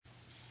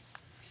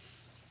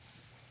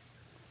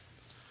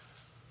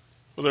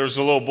Well, there was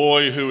a little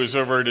boy who was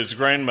over at his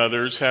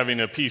grandmother's having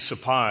a piece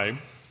of pie,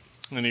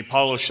 and he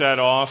polished that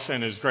off,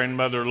 and his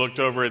grandmother looked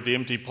over at the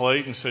empty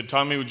plate and said,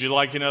 "Tommy, would you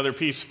like another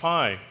piece of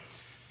pie?"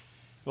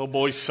 The little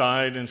boy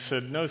sighed and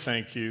said, "No,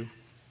 thank you."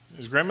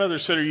 His grandmother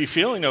said, "Are you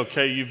feeling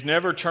okay? You've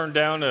never turned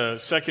down a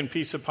second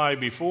piece of pie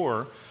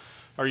before.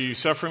 Are you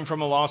suffering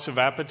from a loss of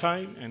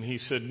appetite?" And he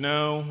said,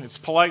 "No, it's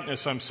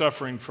politeness I'm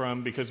suffering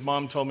from because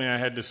Mom told me I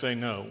had to say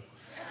no."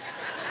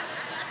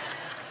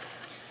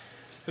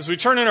 As we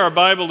turn in our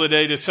Bible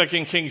today to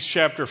 2 Kings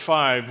chapter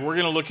 5, we're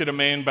going to look at a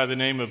man by the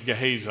name of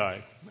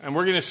Gehazi. And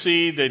we're going to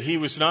see that he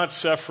was not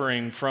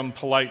suffering from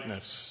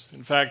politeness.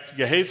 In fact,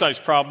 Gehazi's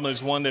problem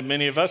is one that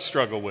many of us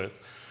struggle with,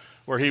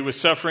 where he was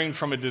suffering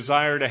from a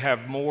desire to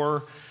have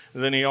more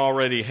than he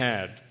already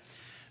had.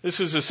 This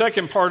is the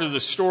second part of the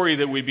story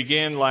that we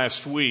began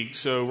last week.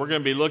 So we're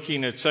going to be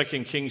looking at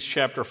 2 Kings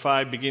chapter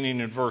 5, beginning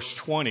in verse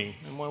 20.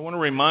 And I want to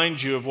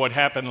remind you of what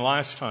happened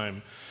last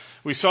time.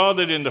 We saw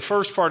that in the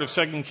first part of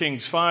 2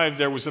 Kings 5,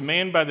 there was a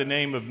man by the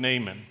name of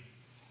Naaman.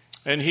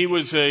 And he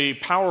was a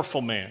powerful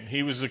man.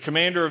 He was the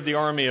commander of the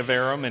army of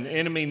Aram, an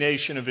enemy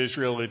nation of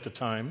Israel at the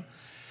time.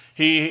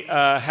 He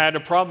had a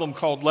problem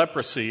called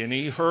leprosy, and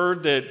he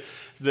heard that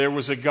there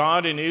was a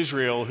God in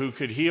Israel who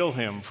could heal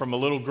him from a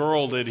little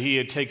girl that he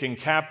had taken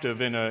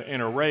captive in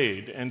a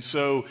raid. And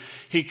so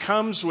he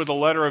comes with a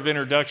letter of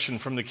introduction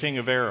from the king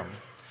of Aram,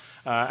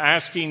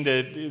 asking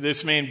that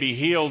this man be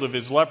healed of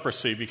his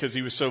leprosy because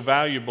he was so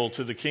valuable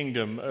to the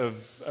kingdom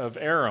of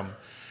Aram.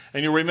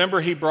 And you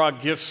remember he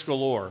brought gifts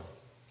galore.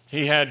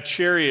 He had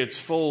chariots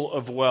full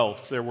of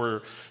wealth. There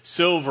were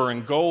silver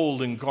and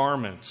gold and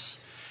garments.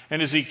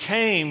 And as he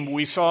came,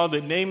 we saw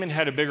that Naaman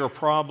had a bigger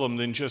problem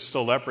than just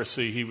the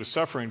leprosy he was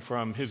suffering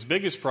from. His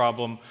biggest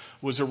problem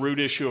was a root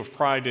issue of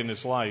pride in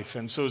his life.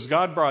 And so as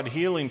God brought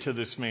healing to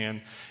this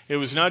man, it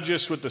was not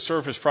just with the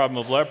surface problem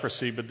of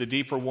leprosy, but the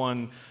deeper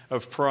one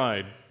of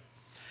pride.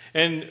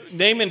 And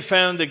Naaman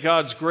found that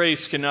God's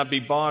grace cannot be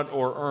bought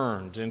or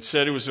earned.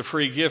 Instead, it was a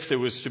free gift that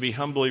was to be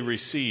humbly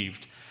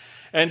received.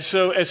 And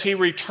so as he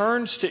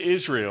returns to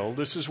Israel,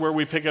 this is where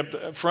we pick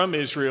up from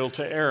Israel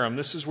to Aram.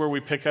 This is where we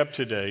pick up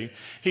today.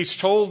 He's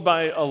told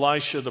by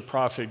Elisha the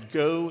prophet,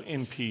 "Go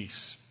in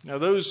peace." Now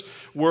those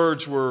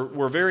words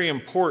were very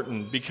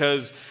important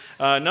because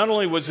not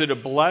only was it a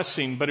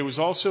blessing, but it was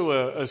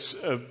also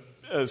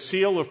a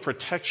seal of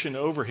protection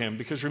over him.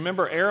 Because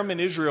remember, Aram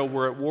and Israel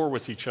were at war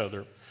with each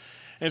other.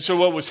 And so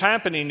what was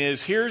happening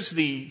is, here's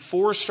the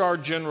 4-star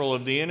general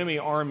of the enemy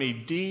army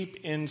deep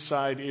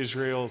inside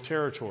Israel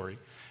territory.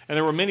 And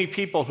there were many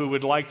people who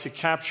would like to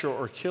capture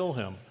or kill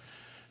him.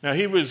 Now,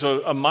 he was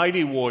a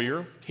mighty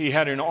warrior. He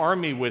had an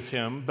army with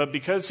him. But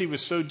because he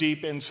was so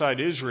deep inside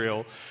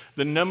Israel,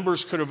 the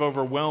numbers could have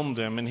overwhelmed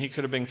him, and he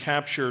could have been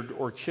captured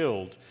or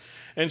killed.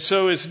 And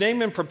so as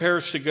Naaman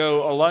prepares to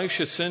go,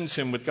 Elisha sends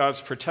him with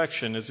God's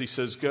protection as he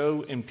says,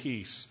 "Go in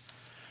peace."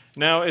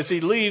 Now, as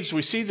he leaves,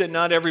 we see that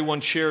not everyone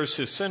shares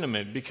his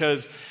sentiment,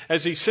 because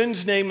as he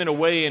sends Naaman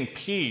away in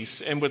peace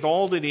and with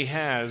all that he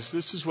has,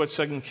 this is what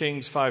 2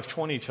 Kings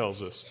 5:20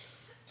 tells us.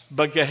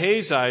 But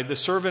Gehazi, the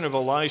servant of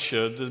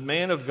Elisha, the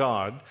man of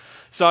God,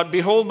 thought,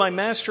 "Behold, my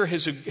master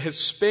has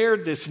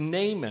spared this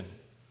Naaman,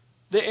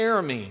 the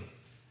Aramean,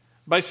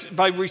 by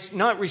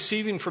not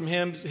receiving from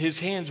his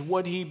hands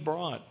what he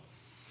brought."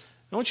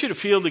 I want you to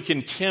feel the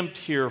contempt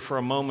here for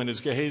a moment as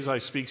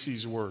Gehazi speaks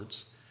these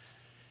words.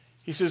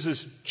 He says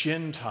this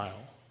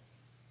Gentile,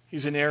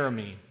 he's an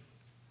Aramean,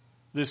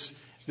 this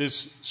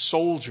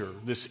soldier,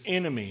 this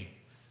enemy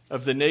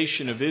of the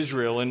nation of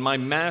Israel, and my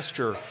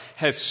master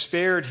has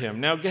spared him.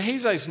 Now,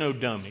 Gehazi's no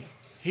dummy.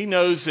 He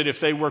knows that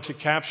if they were to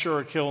capture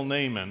or kill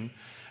Naaman,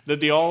 that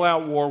the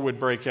all-out war would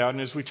break out.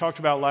 And as we talked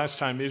about last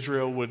time,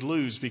 Israel would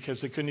lose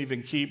because they couldn't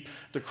even keep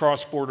the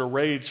cross-border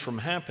raids from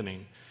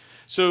happening.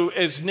 So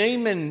as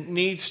Naaman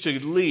needs to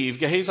leave,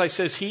 Gehazi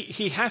says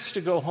he has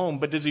to go home.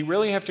 But does he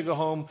really have to go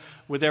home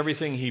with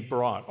everything he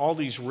brought, all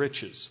these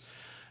riches?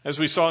 As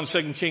we saw in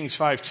 2 Kings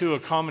 5:2, a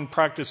common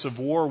practice of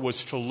war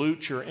was to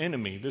loot your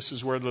enemy. This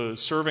is where the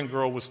servant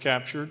girl was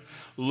captured.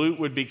 Loot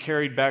would be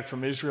carried back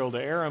from Israel to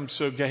Aram.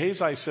 So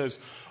Gehazi says,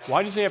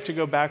 why does he have to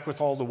go back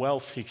with all the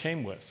wealth he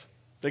came with?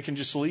 They can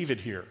just leave it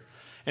here.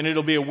 And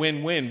it'll be a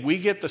win-win. We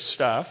get the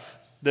stuff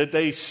that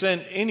they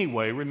sent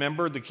anyway.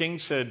 Remember, the king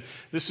said,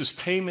 "This is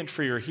payment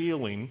for your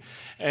healing."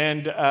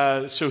 And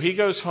so he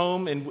goes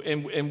home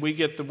and we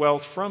get the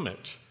wealth from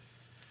it.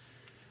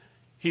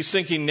 He's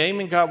thinking,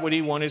 Naaman got what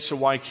he wanted, so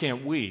why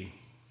can't we?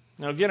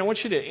 Now again, I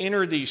want you to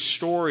enter these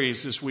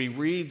stories as we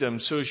read them.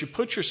 So as you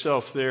put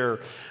yourself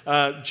there,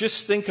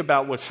 just think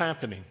about what's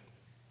happening.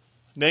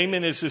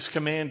 Naaman is this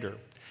commander.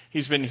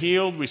 He's been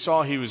healed. We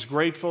saw he was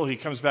grateful. He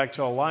comes back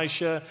to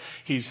Elisha.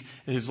 His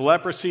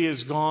leprosy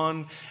is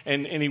gone,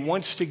 and he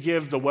wants to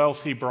give the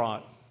wealth he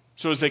brought.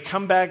 So as they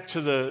come back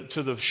to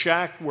the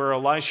shack where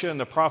Elisha and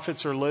the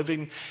prophets are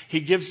living,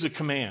 he gives the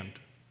command.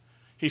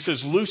 He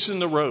says, "Loosen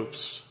the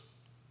ropes.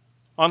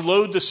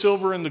 Unload the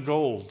silver and the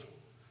gold."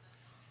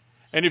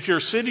 And if you're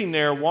sitting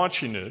there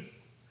watching it,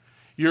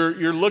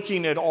 you're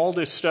looking at all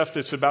this stuff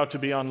that's about to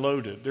be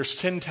unloaded. There's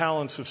 10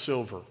 talents of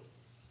silver.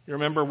 You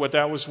remember what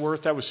that was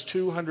worth? That was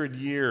 200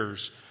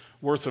 years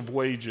worth of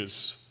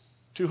wages,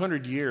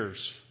 200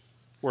 years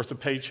worth of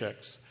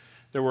paychecks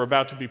that were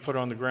about to be put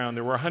on the ground.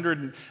 There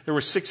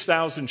were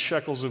 6,000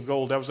 shekels of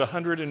gold. That was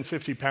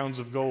 150 pounds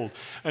of gold.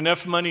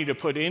 Enough money to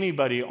put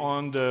anybody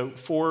on the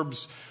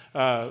Forbes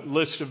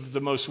list of the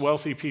most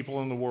wealthy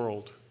people in the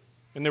world.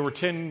 And there were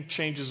 10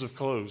 changes of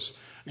clothes.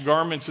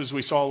 Garments, as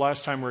we saw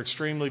last time, were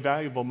extremely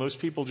valuable. Most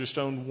people just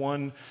owned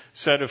one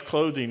set of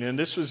clothing, and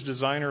this was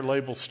designer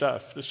label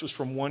stuff. This was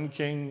from one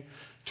king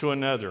to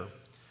another.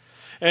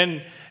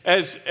 And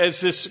as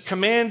this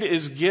command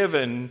is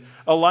given,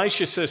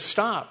 Elisha says,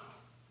 stop.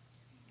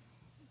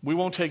 We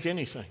won't take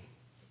anything.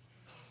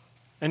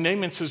 And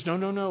Naaman says,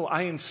 no,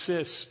 I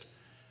insist.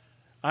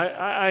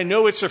 I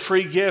know it's a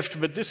free gift,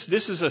 but this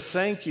is a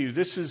thank you.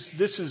 This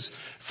is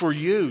for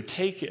you.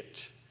 Take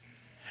it.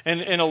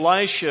 And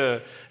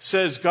Elisha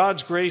says,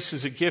 God's grace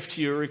is a gift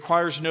to you. It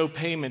requires no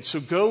payment.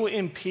 So go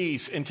in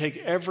peace and take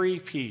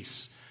every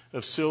piece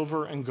of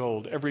silver and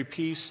gold, every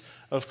piece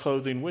of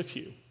clothing with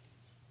you.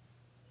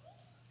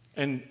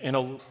 And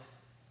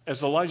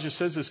as Elijah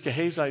says this,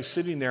 Gehazi is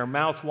sitting there,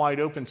 mouth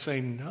wide open,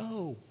 saying,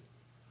 no.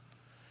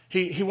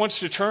 He wants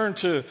to turn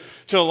to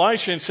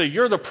Elisha and say,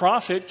 you're the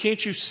prophet.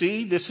 Can't you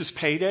see this is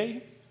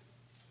payday?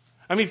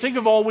 I mean, think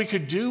of all we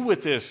could do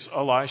with this,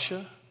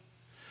 Elisha.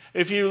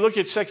 If you look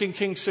at 2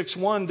 Kings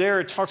 6:1, there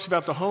it talks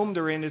about the home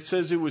they're in. It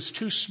says it was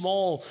too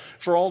small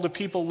for all the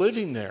people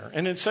living there.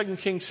 And in 2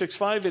 Kings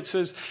 6:5, it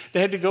says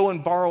they had to go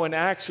and borrow an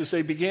axe as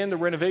they began the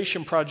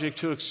renovation project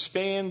to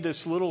expand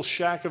this little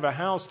shack of a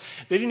house.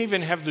 They didn't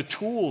even have the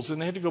tools,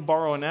 and they had to go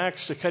borrow an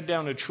axe to cut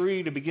down a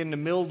tree to begin to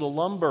mill the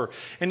lumber.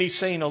 And he's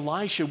saying,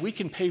 Elisha, we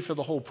can pay for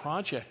the whole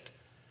project.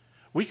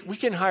 We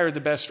can hire the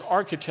best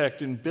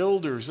architect and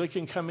builders. They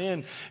can come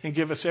in and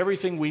give us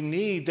everything we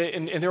need.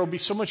 And there will be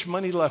so much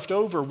money left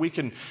over. We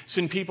can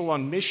send people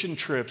on mission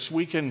trips.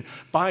 We can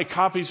buy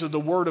copies of the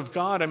Word of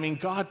God. I mean,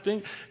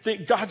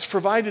 God's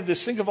provided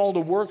this. Think of all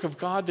the work of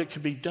God that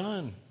could be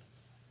done.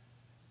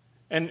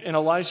 And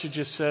Elisha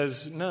just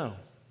says, no,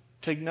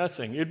 take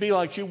nothing. It'd be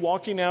like you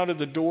walking out of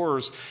the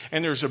doors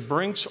and there's a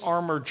Brinks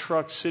armored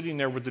truck sitting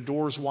there with the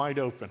doors wide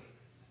open.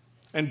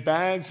 And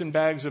bags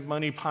of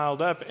money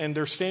piled up, and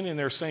they're standing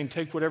there saying,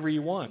 take whatever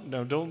you want.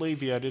 No, don't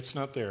leave yet. It's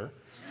not there.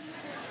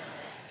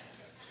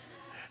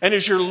 And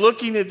as you're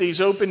looking at these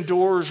open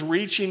doors,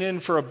 reaching in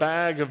for a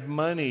bag of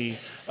money,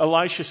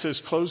 Elisha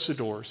says, close the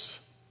doors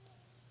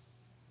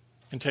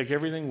and take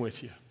everything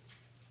with you.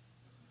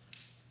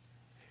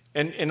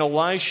 And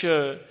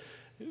Elisha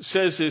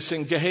says this,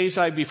 and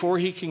Gehazi, before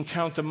he can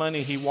count the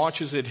money, he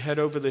watches it head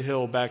over the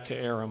hill back to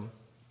Aram.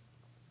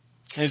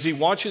 As he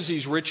watches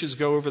these riches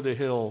go over the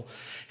hill,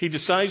 he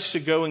decides to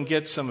go and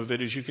get some of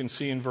it, as you can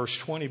see in verse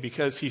 20,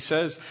 because he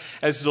says,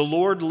 as the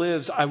Lord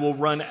lives, I will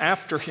run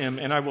after him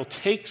and I will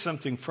take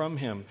something from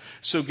him.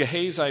 So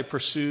Gehazi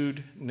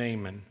pursued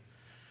Naaman.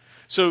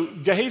 So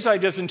Gehazi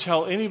doesn't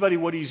tell anybody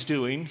what he's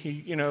doing.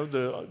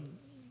 The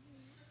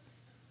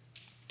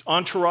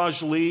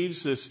entourage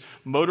leaves, this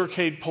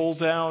motorcade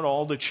pulls out,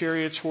 all the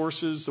chariots,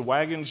 horses, the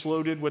wagons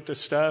loaded with the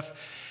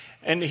stuff.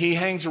 And he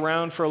hangs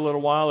around for a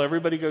little while.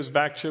 Everybody goes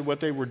back to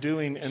what they were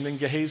doing, and then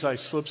Gehazi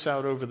slips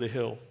out over the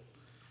hill.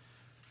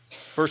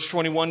 Verse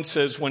 21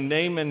 says, when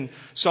Naaman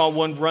saw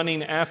one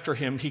running after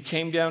him, he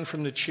came down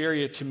from the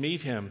chariot to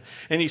meet him.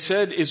 And he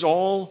said, is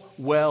all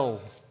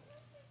well?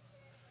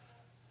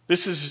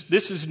 This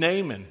is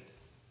Naaman,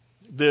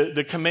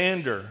 the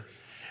commander.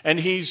 And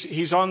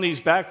he's on these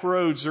back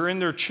roads. They're in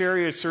their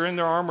chariots. They're in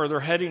their armor. They're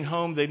heading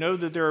home. They know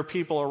that there are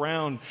people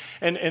around.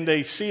 And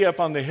they see up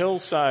on the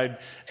hillside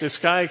this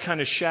guy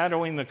kind of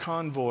shadowing the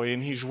convoy.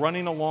 And he's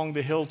running along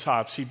the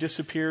hilltops. He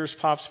disappears,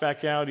 pops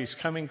back out. He's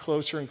coming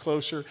closer and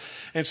closer.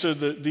 And so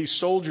these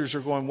soldiers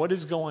are going, what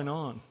is going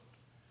on?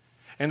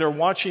 And they're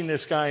watching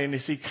this guy, and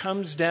as he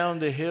comes down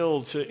the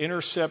hill to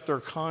intercept their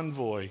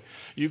convoy,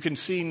 you can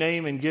see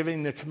Naaman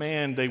giving the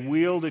command. They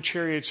wheel the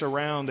chariots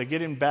around. They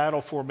get in battle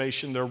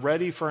formation. They're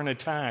ready for an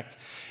attack.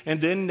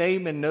 And then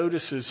Naaman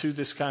notices who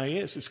this guy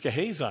is. It's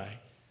Gehazi.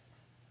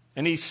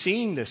 And he's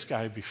seen this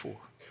guy before.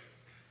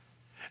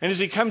 And as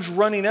he comes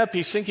running up,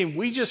 he's thinking,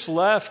 we just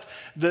left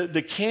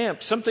the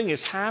camp. Something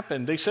has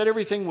happened. They said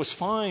everything was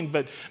fine,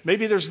 but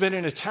maybe there's been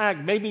an attack.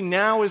 Maybe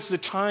now is the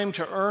time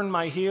to earn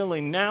my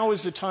healing. Now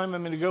is the time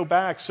I'm going to go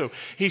back. So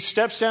he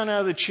steps down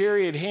out of the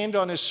chariot, hand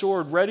on his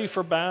sword, ready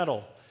for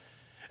battle.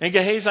 And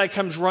Gehazi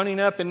comes running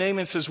up, and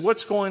Naaman says,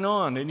 what's going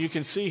on? And you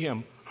can see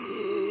him.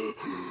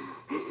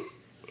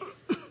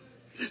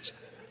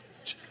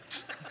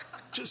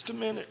 Just a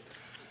minute.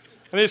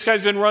 I mean, this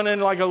guy's been running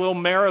like a little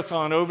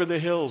marathon over the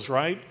hills,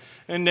 right?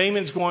 And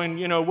Naaman's going,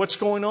 what's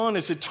going on?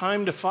 Is it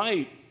time to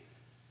fight?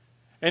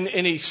 And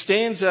he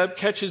stands up,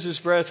 catches his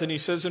breath, and he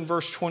says in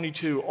verse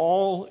 22,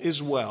 all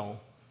is well.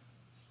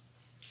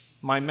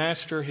 My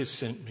master has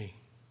sent me.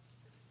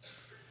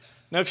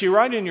 Now, if you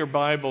write in your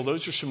Bible,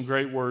 those are some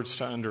great words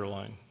to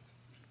underline.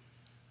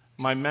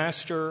 My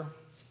master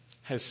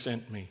has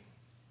sent me.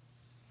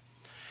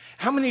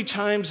 How many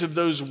times have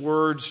those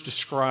words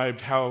described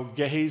how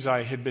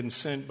Gehazi had been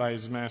sent by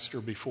his master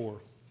before?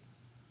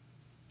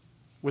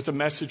 with a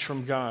message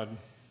from God,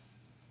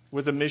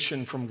 with a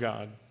mission from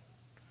God.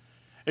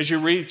 As you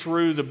read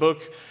through the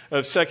book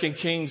of 2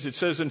 Kings, it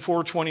says in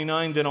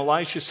 4:29, then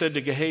Elisha said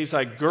to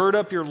Gehazi, gird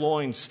up your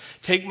loins,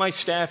 take my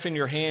staff in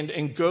your hand,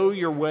 and go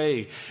your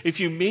way. If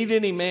you meet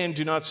any man,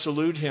 do not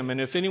salute him, and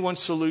if anyone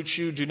salutes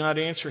you, do not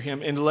answer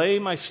him, and lay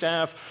my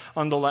staff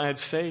on the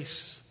lad's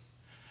face.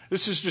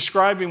 This is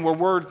describing where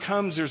word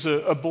comes. There's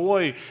a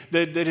boy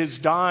that has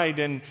died,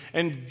 and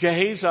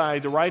Gehazi,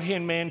 the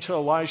right-hand man to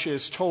Elisha,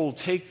 is told,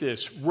 take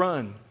this,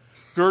 run.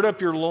 Gird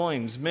up your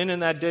loins. Men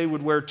in that day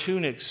would wear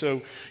tunics,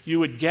 so you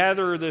would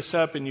gather this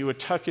up and you would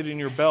tuck it in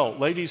your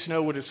belt. Ladies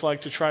know what it's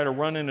like to try to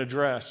run in a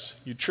dress.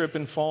 You trip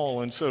and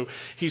fall. And so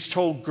he's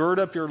told, gird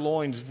up your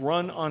loins,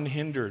 run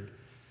unhindered.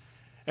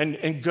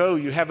 And go.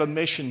 You have a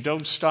mission.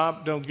 Don't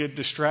stop. Don't get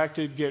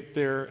distracted. Get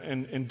there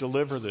and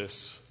deliver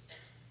this.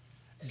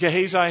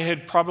 Gehazi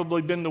had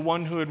probably been the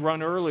one who had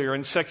run earlier.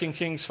 In 2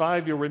 Kings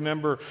 5, you'll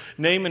remember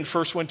Naaman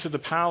first went to the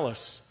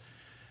palace.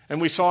 And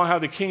we saw how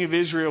the king of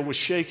Israel was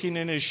shaking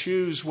in his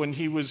shoes when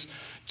he was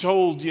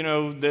told,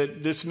 that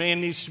this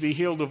man needs to be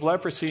healed of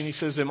leprosy. And he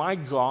says, am I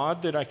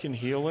God that I can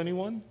heal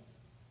anyone?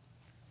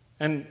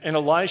 And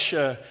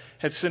Elisha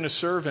had sent a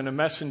servant, a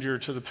messenger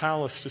to the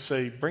palace to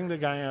say, bring the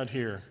guy out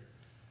here.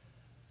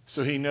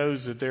 So he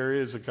knows that there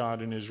is a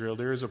God in Israel.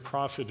 There is a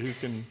prophet who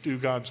can do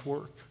God's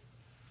work.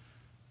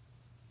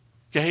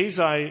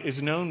 Gehazi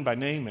is known by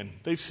Naaman.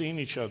 They've seen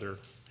each other.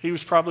 He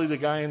was probably the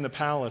guy in the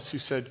palace who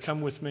said,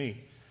 come with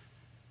me.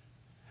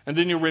 And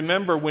then you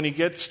remember when he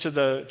gets to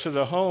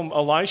the home,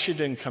 Elisha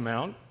didn't come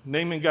out.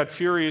 Naaman got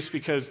furious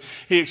because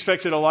he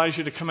expected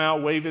Elijah to come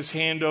out, wave his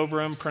hand over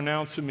him,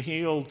 pronounce him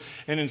healed,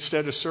 and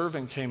instead a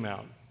servant came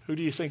out. Who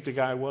do you think the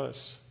guy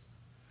was?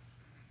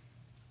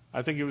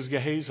 I think it was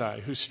Gehazi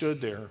who stood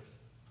there,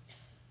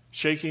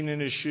 shaking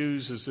in his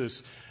shoes as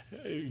this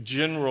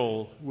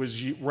general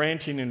was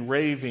ranting and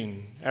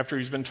raving after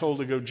he's been told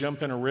to go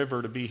jump in a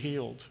river to be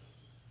healed.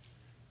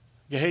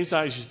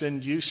 Gehazi's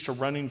been used to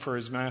running for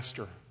his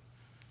master.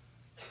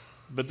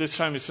 But this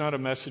time it's not a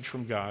message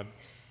from God.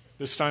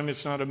 This time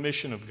it's not a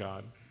mission of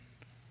God.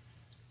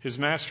 His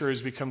master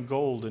has become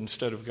gold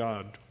instead of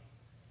God.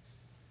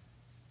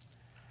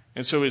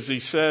 And so as he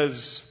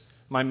says,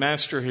 my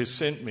master has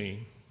sent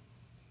me,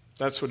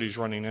 that's what he's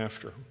running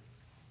after.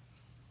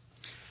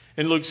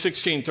 In Luke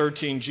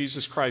 16:13,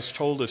 Jesus Christ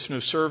told us, no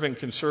servant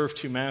can serve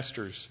two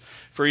masters,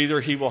 for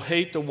either he will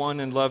hate the one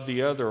and love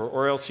the other,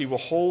 or else he will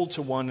hold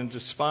to one and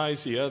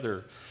despise the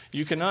other.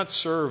 You cannot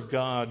serve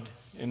God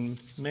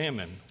and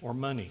mammon or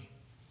money.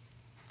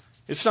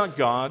 It's not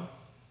God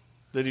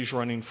that he's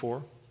running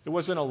for. It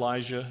wasn't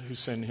Elijah who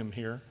sent him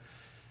here.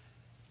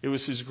 It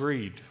was his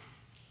greed.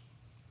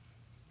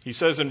 He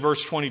says in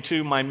verse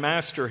 22, my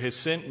master has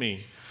sent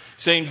me,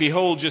 saying,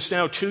 behold, just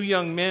now 2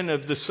 young men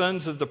of the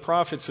sons of the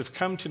prophets have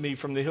come to me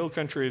from the hill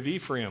country of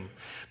Ephraim.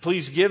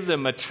 Please give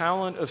them a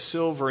talent of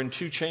silver and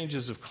 2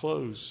 changes of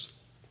clothes.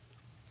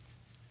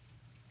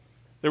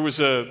 There was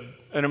an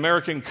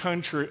American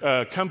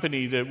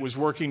company that was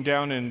working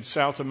down in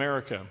South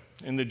America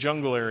in the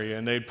jungle area,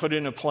 and they put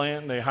in a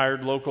plant and they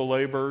hired local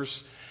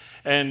laborers,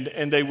 and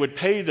they would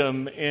pay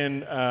them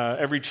in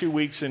every 2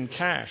 weeks in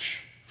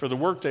cash for the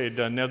work they had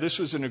done. Now, this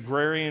was an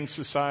agrarian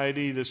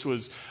society. This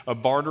was a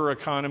barter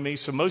economy.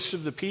 So most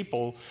of the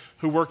people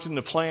who worked in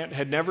the plant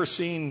had never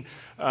seen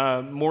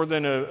more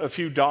than a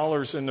few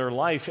dollars in their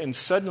life. And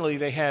suddenly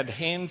they had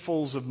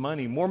handfuls of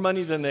money, more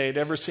money than they had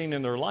ever seen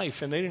in their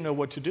life. And they didn't know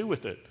what to do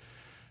with it.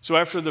 So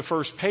after the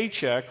first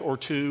paycheck or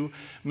two,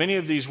 many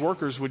of these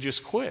workers would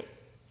just quit.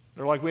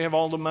 They're like, we have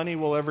all the money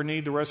we'll ever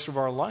need the rest of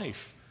our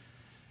life.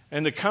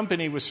 And the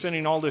company was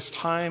spending all this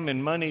time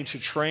and money to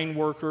train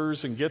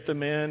workers and get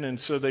them in. And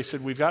so they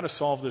said, we've got to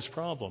solve this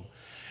problem.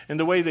 And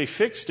the way they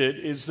fixed it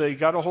is they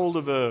got a hold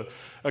of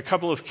a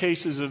couple of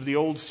cases of the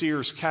old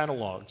Sears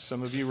catalogs.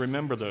 Some of you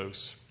remember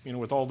those.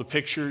 With all the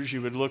pictures,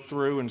 you would look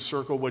through and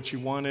circle what you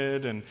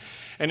wanted. And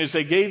as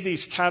they gave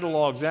these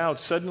catalogs out,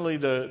 suddenly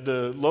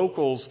the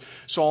locals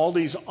saw all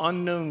these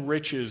unknown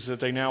riches that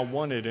they now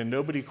wanted. And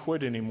nobody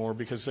quit anymore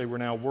because they were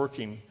now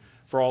working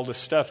for all the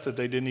stuff that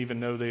they didn't even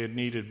know they had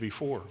needed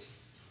before.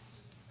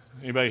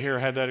 Anybody here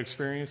had that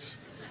experience?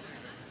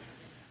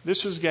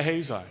 This was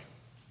Gehazi.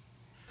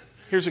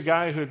 Here's a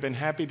guy who had been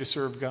happy to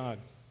serve God.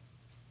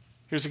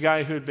 Here's a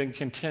guy who had been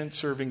content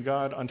serving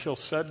God until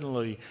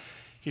suddenly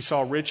he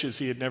saw riches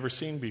he had never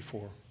seen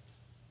before.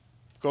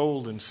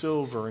 Gold and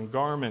silver and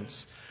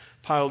garments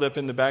piled up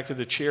in the back of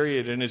the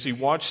chariot. And as he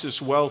watched this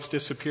wealth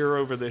disappear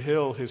over the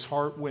hill, his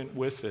heart went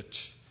with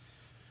it.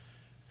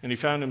 And he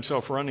found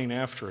himself running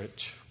after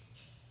it.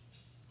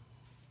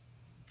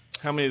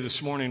 How many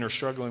this morning are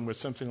struggling with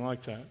something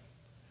like that?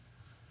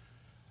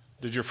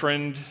 Did your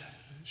friend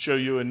show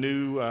you a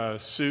new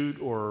suit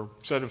or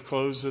set of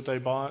clothes that they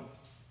bought?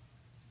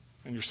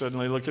 And you're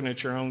suddenly looking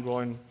at your own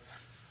going,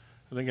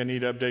 I think I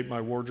need to update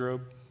my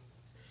wardrobe.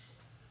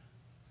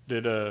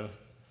 Did a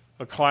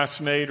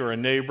classmate or a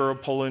neighbor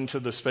pull into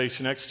the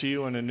space next to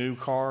you in a new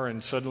car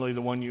and suddenly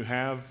the one you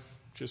have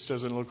just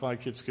doesn't look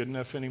like it's good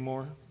enough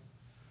anymore?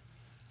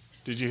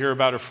 Did you hear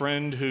about a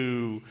friend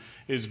who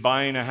is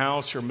buying a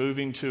house or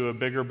moving to a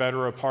bigger,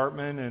 better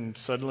apartment, and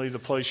suddenly the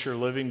place you're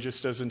living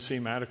just doesn't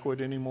seem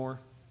adequate anymore?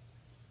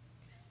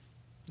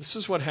 This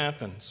is what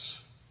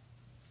happens.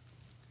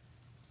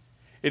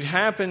 It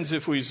happens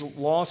if we've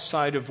lost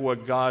sight of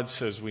what God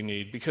says we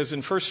need. Because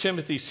in 1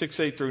 Timothy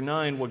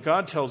 6:8-9, what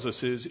God tells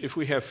us is, if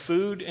we have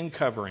food and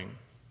covering,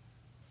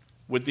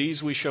 with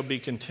these we shall be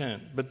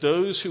content. But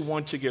those who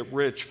want to get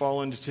rich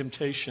fall into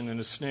temptation and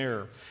a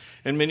snare,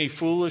 and many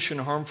foolish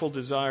and harmful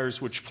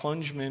desires which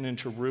plunge men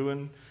into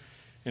ruin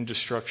and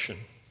destruction.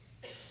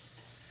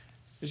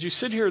 As you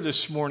sit here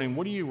this morning,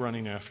 what are you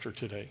running after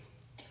today?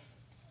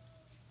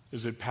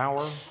 Is it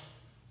power?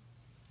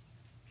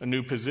 A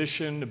new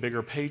position? A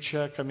bigger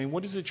paycheck? I mean,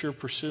 what is it you're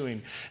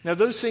pursuing? Now,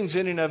 those things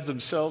in and of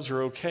themselves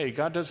are okay.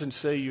 God doesn't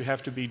say you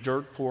have to be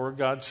dirt poor.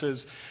 God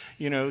says,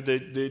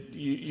 that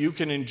you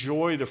can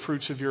enjoy the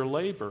fruits of your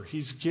labor.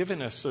 He's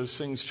given us those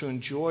things to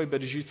enjoy.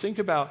 But as you think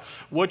about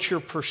what you're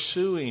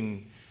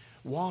pursuing,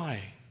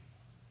 why?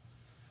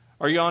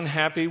 Are you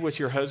unhappy with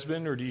your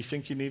husband, or do you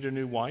think you need a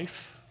new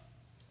wife?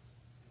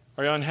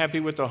 Are you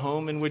unhappy with the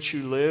home in which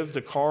you live,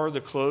 the car,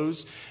 the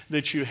clothes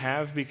that you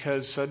have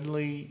because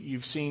suddenly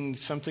you've seen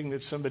something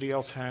that somebody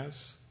else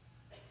has?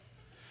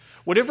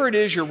 Whatever it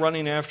is you're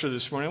running after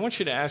this morning, I want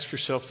you to ask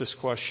yourself this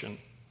question.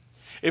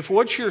 If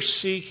what you're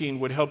seeking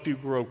would help you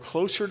grow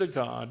closer to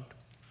God,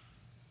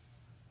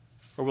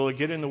 or will it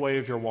get in the way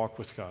of your walk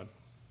with God?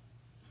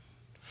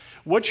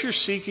 What you're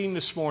seeking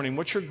this morning,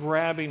 what you're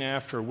grabbing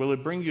after, will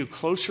it bring you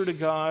closer to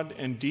God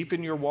and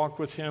deepen your walk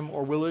with Him,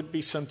 or will it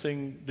be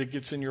something that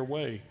gets in your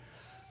way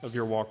of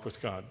your walk with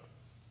God?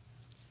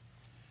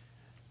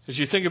 As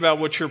you think about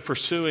what you're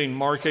pursuing,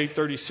 Mark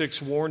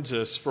 8:36 warns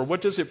us, for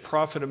what does it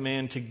profit a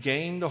man to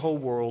gain the whole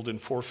world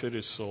and forfeit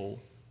his soul?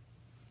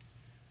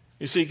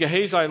 You see,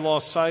 Gehazi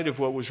lost sight of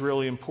what was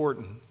really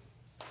important.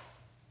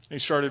 He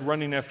started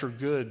running after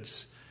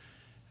goods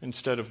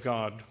instead of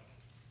God.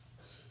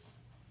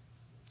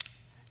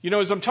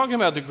 As I'm talking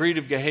about the greed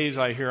of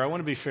Gehazi here, I want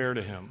to be fair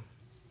to him.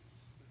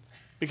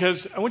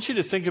 Because I want you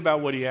to think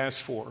about what he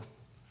asked for.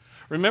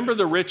 Remember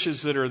the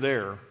riches that are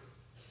there.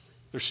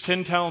 There's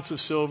 10 talents of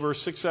silver,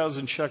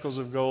 6,000 shekels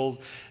of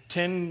gold,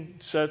 10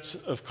 sets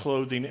of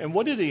clothing. And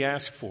what did he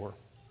ask for?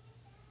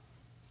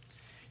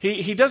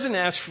 He doesn't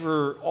ask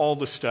for all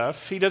the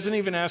stuff. He doesn't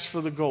even ask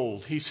for the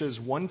gold. He says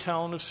 1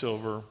 talent of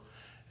silver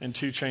and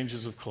 2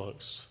 changes of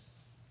clothes.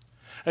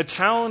 A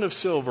talent of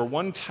silver,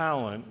 1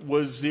 talent,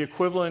 was the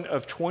equivalent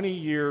of 20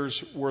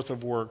 years' worth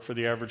of work for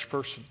the average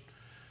person.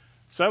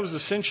 So that was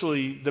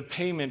essentially the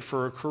payment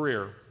for a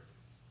career,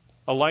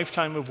 a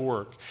lifetime of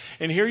work.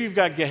 And here you've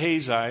got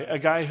Gehazi, a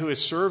guy who has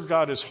served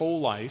God his whole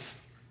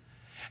life.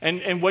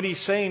 And what he's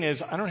saying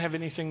is, I don't have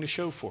anything to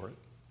show for it.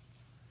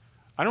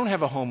 I don't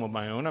have a home of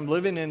my own. I'm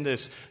living in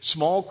this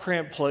small,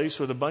 cramped place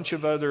with a bunch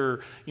of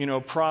other,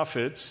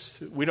 prophets.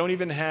 We don't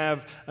even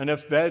have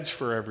enough beds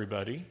for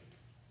everybody.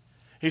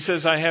 He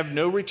says, I have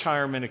no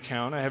retirement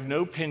account. I have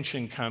no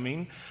pension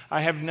coming.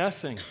 I have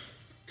nothing.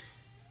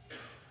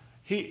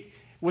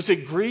 Was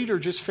it greed or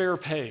just fair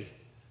pay?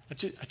 I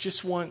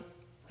just want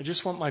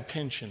my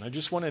pension. I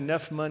just want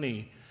enough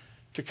money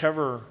to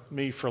cover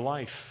me for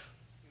life.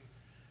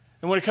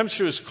 And when it comes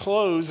to his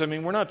clothes,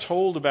 we're not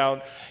told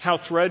about how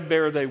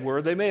threadbare they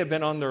were. They may have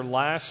been on their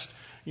last,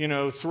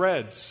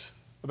 threads,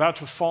 about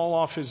to fall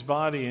off his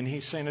body. And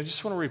he's saying, I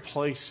just want to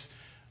replace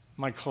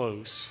my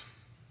clothes.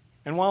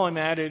 And while I'm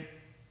at it,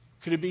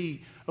 could it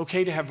be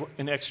okay to have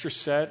an extra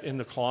set in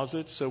the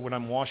closet so when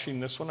I'm washing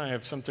this one, I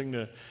have something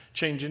to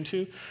change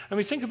into?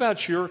 Think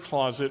about your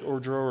closet or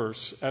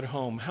drawers at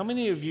home. How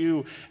many of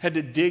you had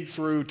to dig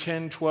through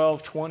 10,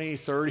 12, 20,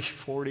 30,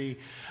 40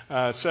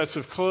 sets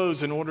of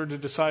clothes in order to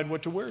decide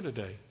what to wear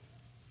today?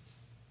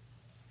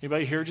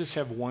 Anybody here just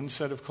have 1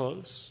 set of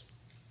clothes?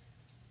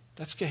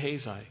 That's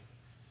Gehazi.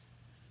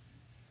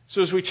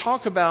 So as we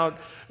talk about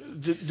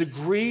the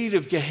greed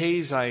of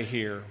Gehazi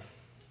here,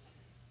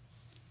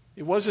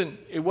 it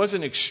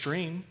wasn't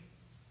extreme.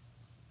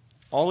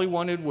 All he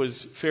wanted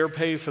was fair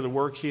pay for the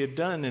work he had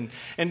done.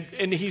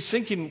 And he's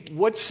thinking,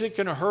 what's it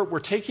going to hurt? We're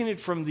taking it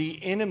from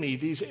the enemy,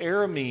 these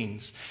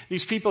Arameans,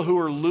 these people who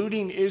are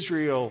looting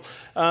Israel.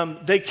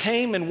 They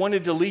came and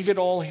wanted to leave it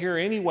all here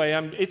anyway.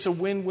 It's a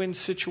win-win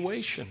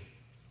situation.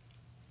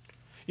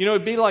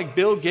 It'd be like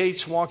Bill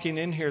Gates walking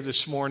in here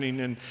this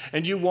morning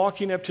and you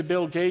walking up to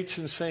Bill Gates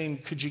and saying,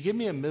 could you give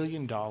me $1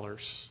 million?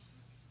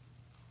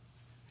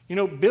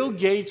 Bill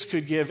Gates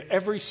could give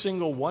every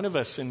single one of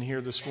us in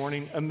here this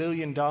morning $1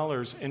 million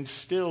and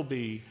still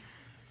be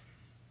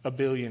a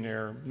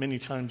billionaire many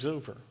times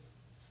over.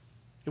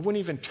 It wouldn't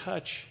even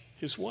touch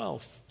his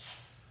wealth.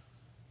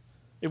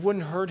 It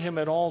wouldn't hurt him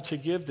at all to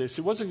give this.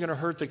 It wasn't going to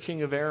hurt the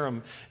king of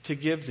Aram to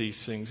give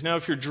these things. Now,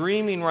 if you're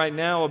dreaming right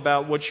now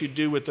about what you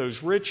do with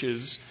those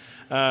riches,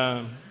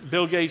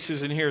 Bill Gates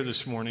isn't here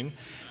this morning.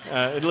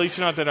 At least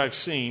not that I've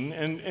seen.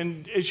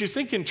 And as you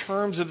think in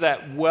terms of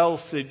that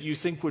wealth that you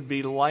think would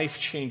be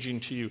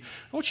life-changing to you,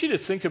 I want you to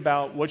think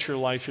about what your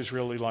life is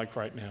really like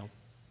right now.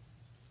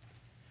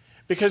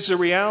 Because the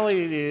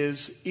reality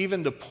is,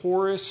 even the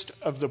poorest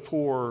of the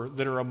poor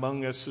that are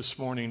among us this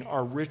morning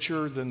are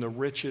richer than the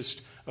richest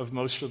of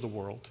most of the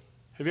world.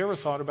 Have you ever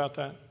thought about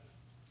that?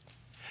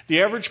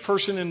 The average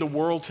person in the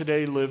world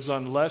today lives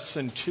on less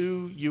than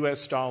 $2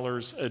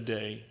 US a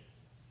day.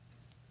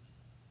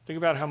 Think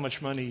about how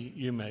much money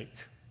you make.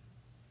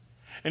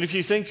 And if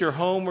you think your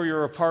home or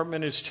your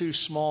apartment is too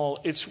small,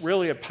 it's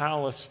really a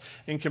palace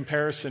in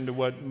comparison to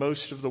what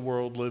most of the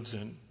world lives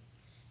in.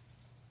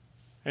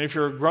 And if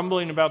you're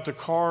grumbling about the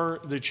car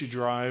that you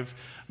drive,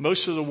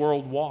 most of the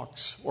world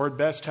walks, or at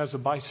best has a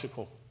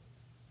bicycle.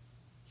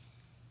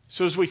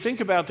 So as we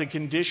think about the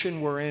condition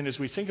we're in, as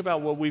we think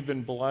about what we've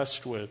been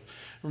blessed with,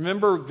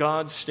 remember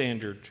God's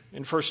standard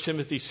in 1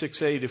 Timothy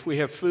 6:8, if we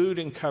have food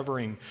and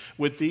covering,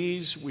 with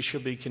these we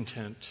shall be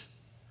content.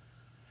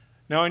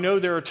 Now I know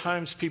there are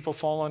times people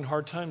fall on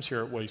hard times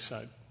here at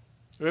Wayside.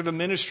 We have a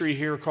ministry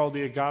here called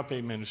the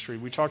Agape Ministry.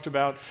 We talked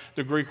about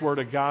the Greek word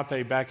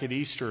agape back at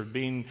Easter,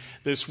 being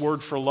this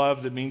word for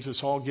love that means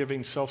it's all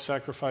giving,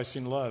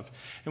 self-sacrificing love.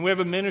 And we have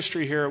a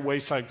ministry here at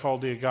Wayside called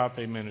the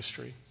Agape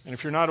Ministry. And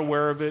if you're not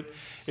aware of it,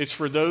 it's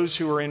for those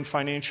who are in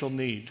financial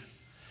need.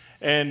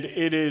 And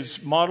it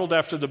is modeled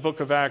after the book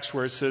of Acts,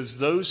 where it says,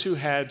 those who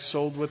had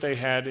sold what they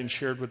had and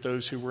shared with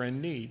those who were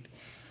in need.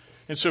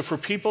 And so for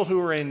people who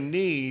are in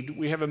need,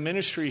 we have a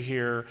ministry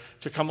here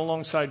to come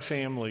alongside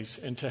families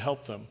and to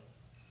help them.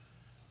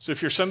 So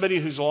if you're somebody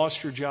who's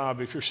lost your job,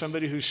 if you're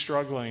somebody who's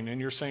struggling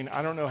and you're saying,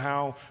 I don't know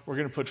how we're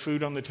going to put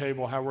food on the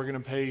table, how we're going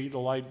to pay the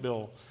light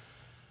bill,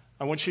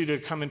 I want you to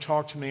come and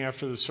talk to me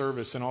after the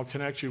service, and I'll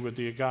connect you with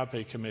the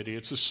Agape Committee.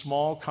 It's a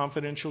small,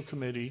 confidential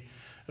committee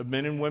of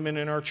men and women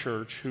in our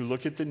church who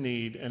look at the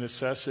need and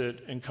assess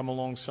it and come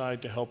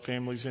alongside to help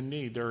families in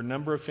need. There are a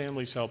number of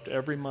families helped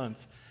every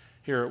month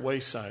here at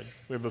Wayside.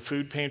 We have a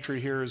food pantry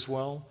here as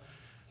well.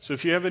 So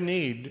if you have a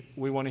need,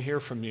 we want to hear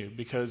from you,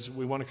 because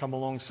we want to come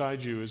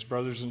alongside you as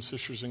brothers and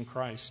sisters in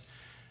Christ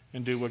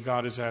and do what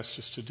God has asked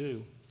us to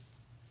do.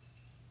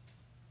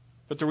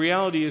 But the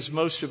reality is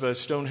most of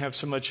us don't have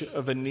so much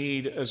of a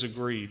need as a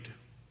greed.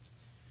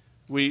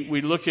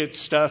 We look at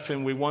stuff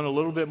and we want a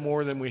little bit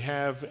more than we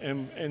have,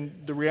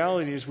 and the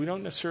reality is we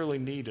don't necessarily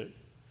need it.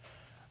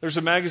 There's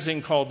a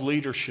magazine called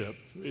Leadership.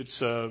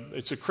 It's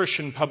a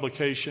Christian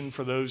publication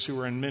for those who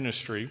are in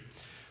ministry.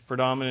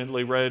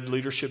 Predominantly read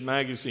Leadership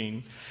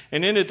magazine.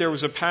 And in it there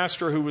was a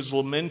pastor who was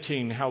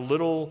lamenting how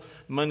little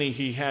money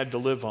he had to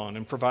live on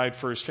and provide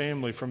for his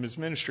family from his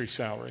ministry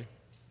salary.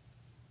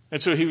 And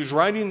so he was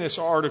writing this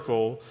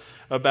article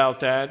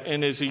about that,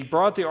 and as he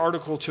brought the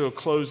article to a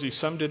close, he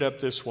summed it up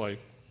this way.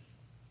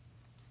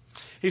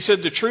 He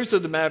said, the truth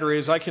of the matter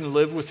is I can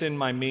live within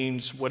my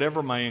means,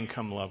 whatever my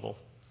income level.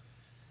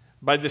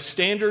 By the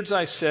standards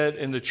I set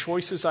and the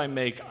choices I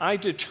make, I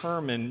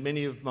determine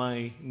many of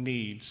my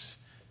needs,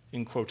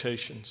 in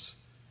quotations.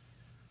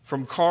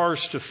 From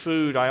cars to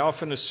food, I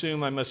often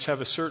assume I must have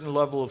a certain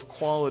level of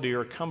quality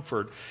or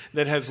comfort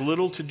that has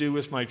little to do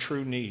with my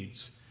true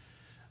needs.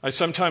 I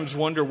sometimes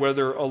wonder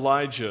whether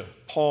Elijah,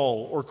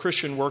 Paul, or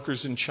Christian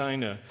workers in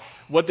China,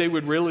 what they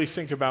would really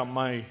think about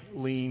my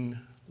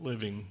lean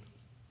living.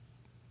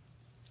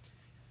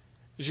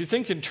 As you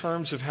think in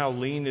terms of how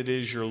lean it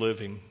is you're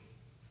living,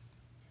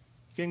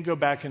 again, go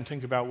back and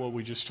think about what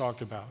we just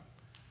talked about.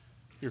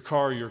 Your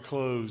car, your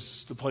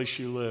clothes, the place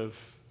you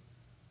live,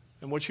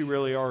 and what you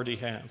really already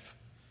have.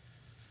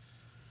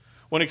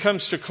 When it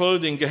comes to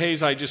clothing,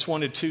 Gehazi just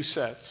wanted 2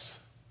 sets.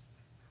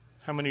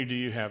 How many do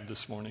you have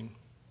this morning?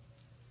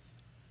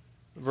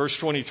 Verse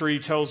 23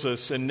 tells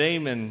us, and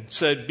Naaman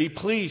said, be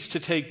pleased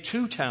to take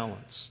 2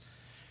 talents.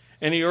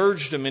 And he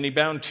urged him, and he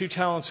bound 2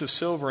 talents of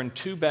silver in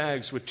 2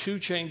 bags with 2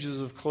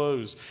 changes of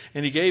clothes.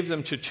 And he gave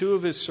them to 2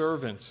 of his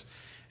servants,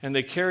 and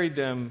they carried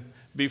them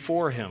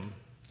before him.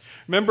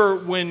 Remember,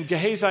 when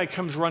Gehazi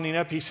comes running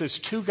up, he says,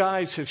 2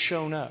 guys have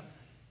shown up.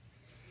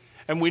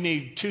 And we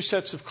need 2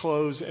 sets of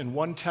clothes and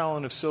 1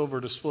 talent of silver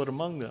to split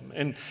among them.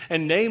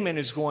 And Naaman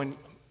is going,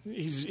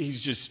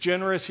 he's just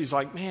generous. He's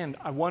like, man,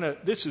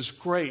 this is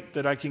great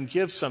that I can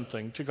give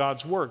something to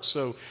God's work.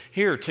 So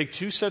here, take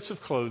 2 sets of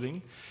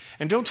clothing.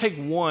 And don't take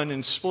 1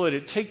 and split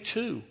it. Take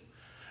 2.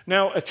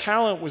 Now, a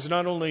talent was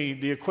not only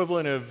the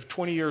equivalent of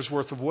 20 years'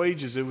 worth of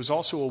wages, it was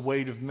also a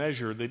weight of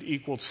measure that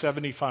equaled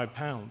 75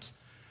 pounds.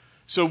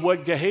 So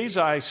what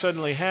Gehazi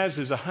suddenly has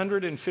is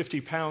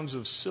 150 pounds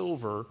of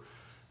silver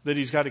that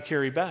he's got to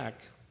carry back.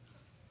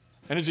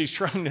 And as he's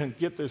trying to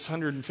get this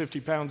 150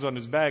 pounds on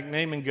his back,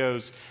 Naaman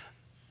goes,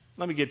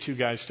 let me get 2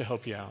 guys to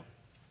help you out.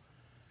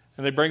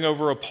 And they bring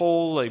over a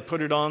pole, they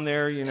put it on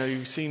there. You know,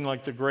 you've seen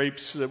like the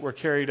grapes that were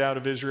carried out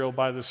of Israel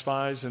by the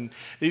spies. And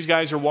these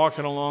guys are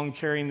walking along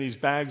carrying these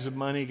bags of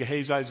money.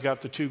 Gehazi's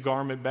got the 2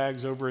 garment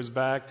bags over his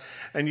back.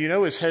 And you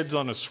know his head's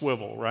on a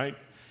swivel, right?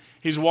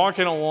 He's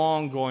walking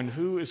along going,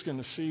 who is going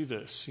to see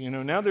this? You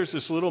know, now there's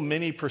this little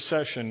mini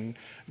procession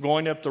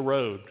going up the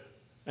road.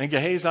 And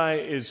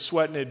Gehazi is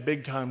sweating it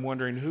big time,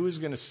 wondering who is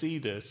going to see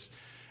this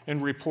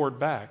and report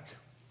back.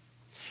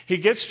 He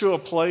gets to a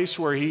place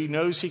where he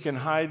knows he can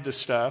hide the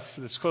stuff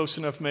that's close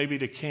enough maybe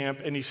to camp,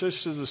 and he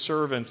says to the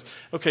servants,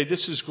 okay,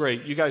 this is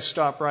great. You guys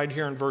stop right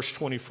here in verse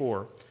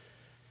 24.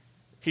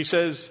 It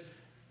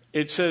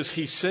says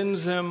he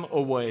sends them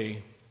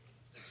away.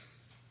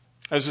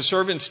 As the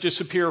servants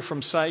disappear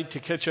from sight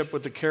to catch up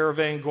with the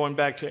caravan going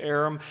back to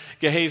Aram,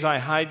 Gehazi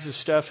hides his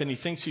stuff and he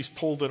thinks he's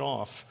pulled it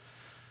off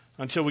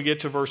until we get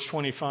to verse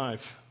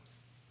 25.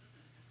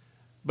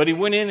 But he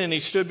went in and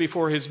he stood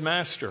before his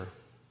master.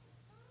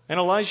 And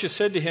Elijah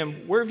said to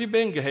him, where have you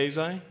been,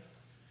 Gehazi?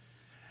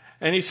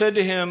 And he said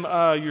to him,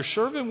 your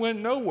servant went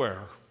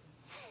nowhere.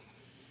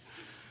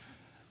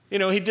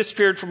 He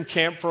disappeared from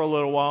camp for a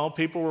little while.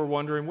 People were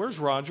wondering, where's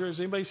Roger? Has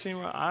anybody seen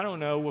him? I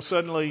don't know. Well,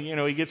 suddenly,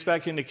 he gets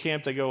back into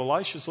camp. They go,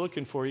 Elisha's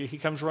looking for you. He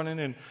comes running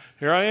in.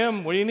 Here I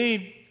am. What do you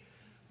need?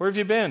 Where have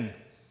you been?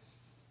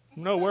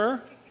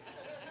 Nowhere.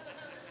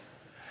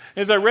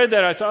 As I read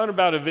that, I thought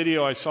about a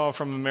video I saw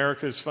from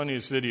America's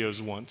Funniest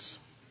Videos once.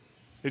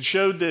 It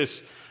showed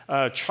this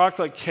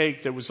chocolate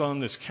cake that was on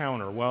this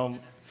counter. Well,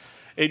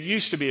 it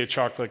used to be a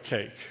chocolate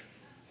cake.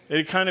 It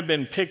had kind of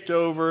been picked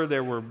over.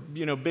 There were,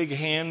 big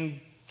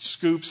hand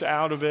scoops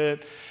out of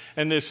it.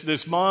 And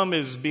this mom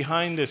is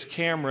behind this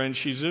camera, and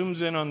she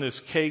zooms in on this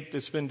cake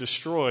that's been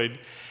destroyed.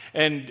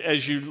 And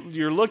as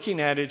you're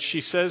looking at it, she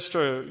says to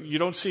her, you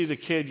don't see the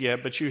kid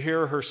yet, but you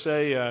hear her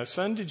say,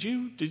 son, did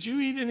you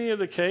eat any of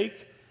the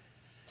cake?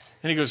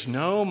 And he goes,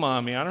 no,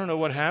 Mommy, I don't know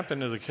what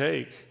happened to the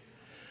cake.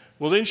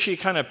 Well, then she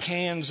kind of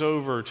pans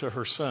over to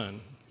her son.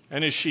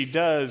 And as she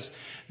does,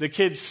 the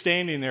kid's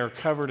standing there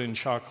covered in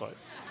chocolate.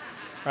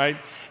 Right?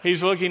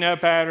 He's looking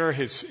up at her.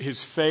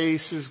 His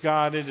face has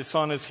got it. It's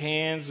on his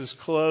hands, his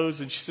clothes.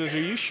 And she says, are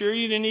you sure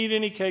you didn't eat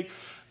any cake?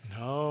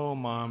 No,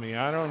 Mommy,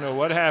 I don't know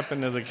what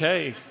happened to the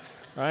cake.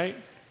 Right?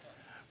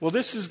 Well,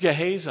 this is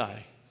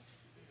Gehazi.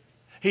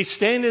 He's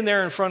standing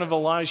there in front of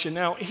Elijah.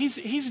 Now,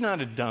 he's not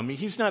a dummy.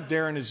 He's not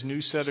there in his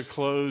new set of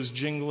clothes,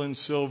 jingling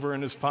silver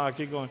in his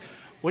pocket, going,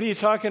 what are you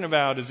talking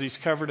about, as he's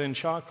covered in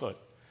chocolate?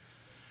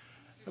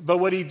 But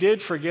what he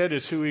did forget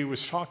is who he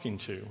was talking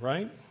to,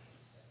 right?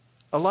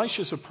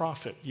 Elisha's a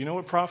prophet. You know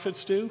what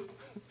prophets do?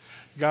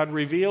 God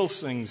reveals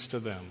things to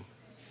them.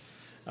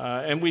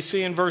 And we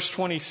see in verse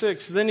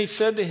 26, then he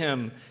said to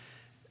him,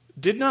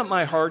 did not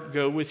my heart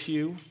go with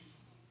you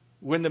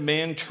when the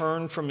man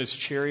turned from his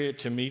chariot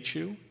to meet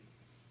you?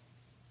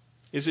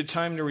 Is it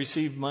time to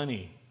receive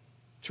money,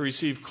 to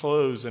receive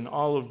clothes and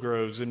olive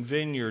groves and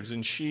vineyards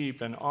and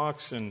sheep and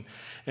oxen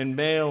and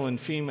male and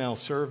female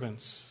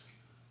servants?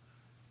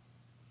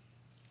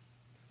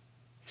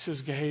 He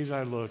says,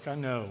 Gehazi, look, I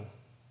know.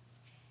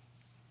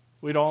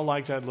 We'd all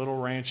like that little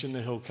ranch in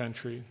the hill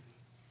country.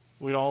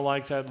 We'd all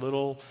like that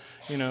little,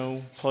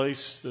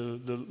 place, the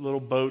little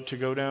boat to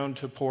go down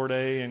to Port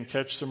A and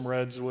catch some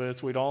reds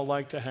with. We'd all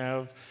like to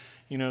have,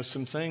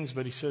 some things.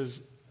 But he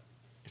says,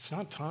 it's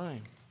not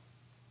time.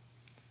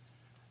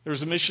 There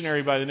was a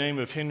missionary by the name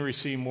of Henry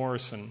C.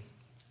 Morrison,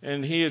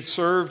 and he had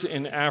served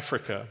in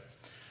Africa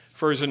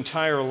for his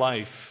entire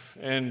life.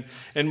 And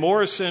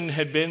Morrison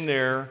had been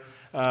there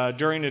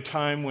during a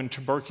time when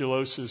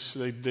tuberculosis,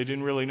 they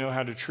didn't really know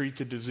how to treat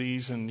the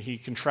disease, and he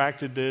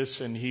contracted this,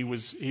 and he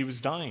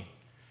was dying.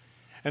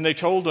 And they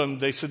told him,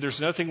 they said,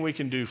 there's nothing we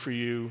can do for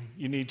you.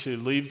 You need to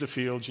leave the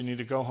fields. You need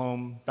to go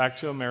home, back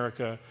to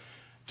America,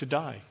 to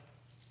die.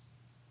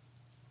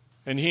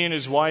 And he and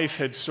his wife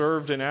had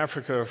served in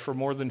Africa for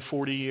more than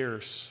 40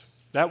 years.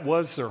 That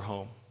was their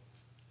home.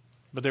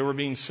 But they were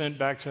being sent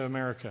back to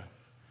America.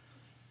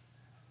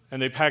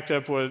 And they packed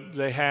up what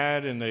they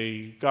had, and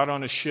they got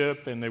on a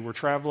ship, and they were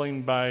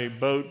traveling by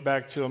boat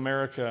back to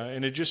America.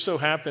 And it just so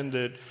happened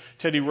that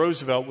Teddy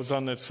Roosevelt was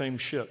on that same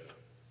ship.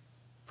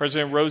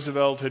 President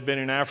Roosevelt had been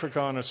in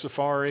Africa on a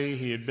safari.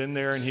 He had been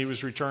there, and he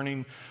was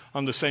returning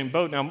on the same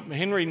boat. Now,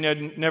 Henry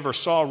never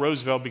saw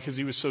Roosevelt because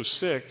he was so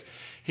sick.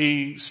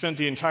 He spent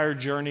the entire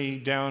journey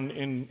down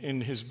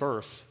in his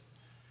berth.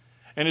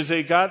 And as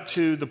they got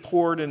to the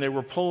port and they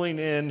were pulling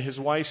in, his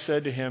wife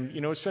said to him,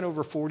 it's been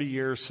over 40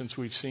 years since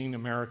we've seen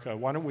America.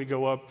 Why don't we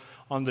go up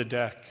on the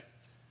deck?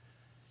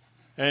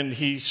 And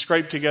he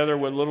scraped together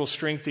what little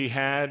strength he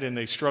had, and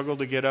they struggled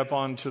to get up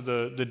onto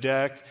the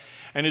deck.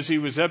 And as he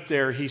was up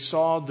there, he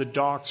saw the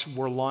docks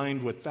were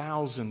lined with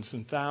thousands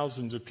and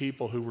thousands of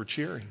people who were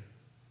cheering.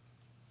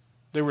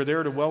 They were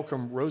there to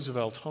welcome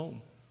Roosevelt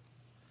home.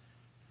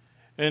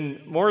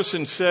 And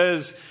Morrison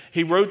says,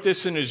 he wrote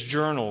this in his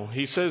journal.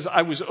 He says,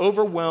 I was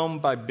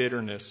overwhelmed by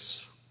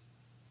bitterness.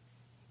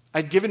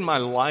 I'd given my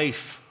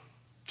life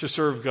to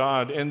serve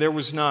God, and there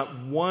was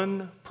not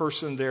one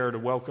person there to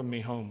welcome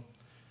me home.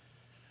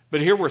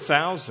 But here were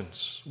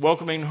thousands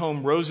welcoming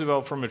home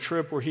Roosevelt from a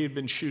trip where he had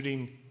been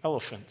shooting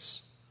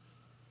elephants.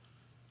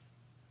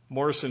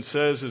 Morrison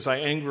says, as I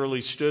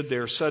angrily stood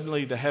there,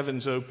 suddenly the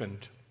heavens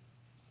opened.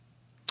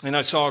 And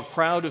I saw a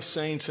crowd of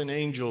saints and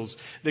angels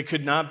that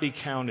could not be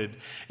counted.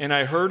 And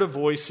I heard a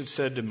voice that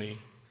said to me,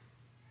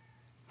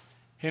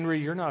 Henry,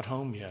 you're not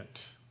home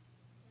yet.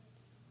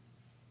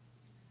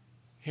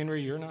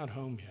 Henry, you're not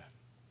home yet.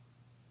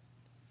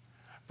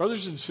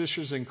 Brothers and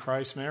sisters in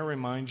Christ, may I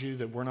remind you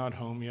that we're not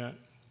home yet?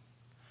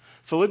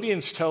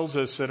 Philippians tells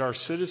us that our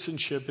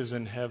citizenship is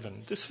in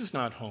heaven. This is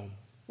not home.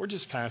 We're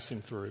just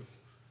passing through.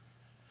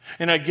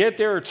 And I get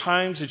there are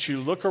times that you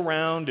look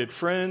around at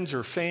friends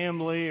or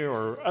family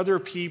or other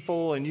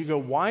people and you go,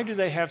 why do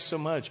they have so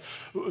much?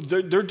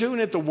 They're doing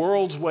it the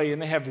world's way,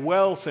 and they have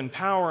wealth and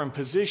power and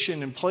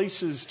position and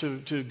places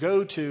to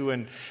go to.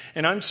 And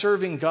I'm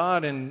serving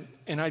God, and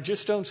I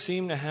just don't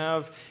seem to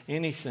have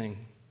anything.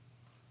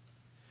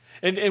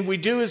 And we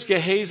do as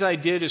Gehazi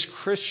did as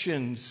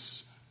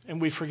Christians,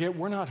 and we forget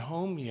we're not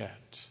home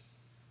yet.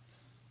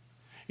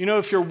 You know,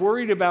 if you're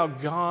worried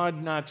about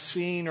God not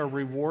seeing or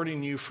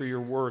rewarding you for your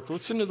work,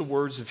 listen to the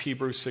words of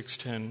Hebrews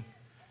 6:10.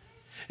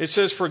 It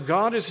says, "For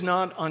God is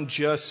not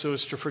unjust so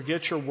as to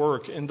forget your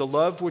work and the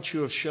love which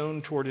you have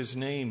shown toward his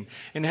name,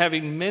 and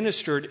having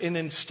ministered and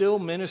in still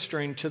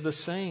ministering to the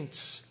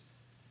saints."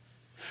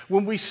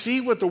 When we see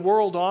what the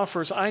world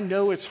offers, I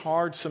know it's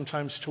hard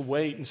sometimes to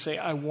wait and say,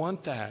 I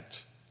want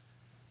that.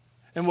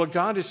 And what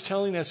God is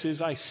telling us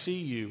is, I see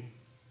you.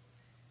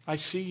 I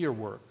see your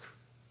work.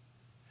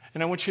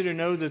 And I want you to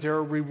know that there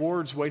are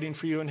rewards waiting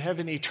for you in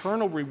heaven,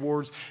 eternal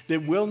rewards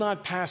that will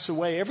not pass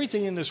away.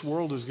 Everything in this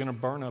world is going to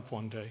burn up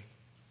one day.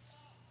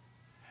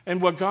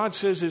 And what God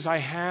says is, I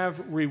have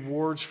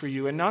rewards for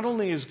you. And not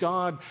only is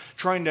God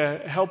trying to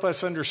help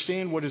us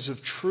understand what is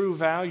of true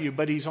value,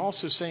 but he's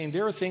also saying,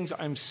 there are things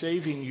I'm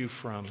saving you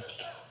from.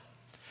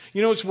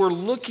 You know, as we're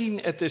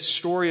looking at this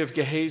story of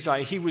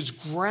Gehazi, he was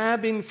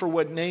grabbing for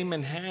what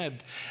Naaman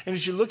had. And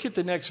as you look at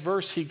the next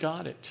verse, he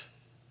got it.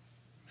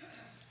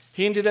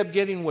 He ended up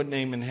getting what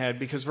Naaman had,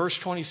 because verse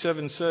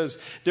 27 says,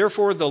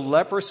 "Therefore the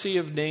leprosy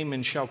of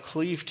Naaman shall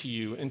cleave to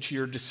you and to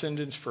your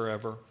descendants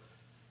forever."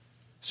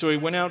 So he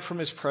went out from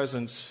his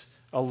presence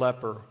a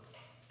leper,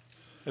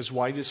 as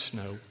white as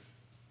snow.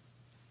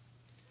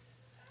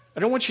 I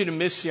don't want you to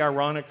miss the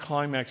ironic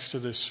climax to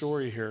this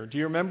story here. Do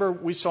you remember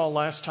we saw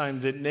last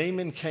time that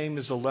Naaman came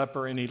as a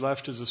leper and he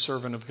left as a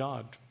servant of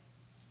God?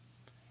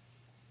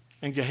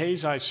 And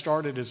Gehazi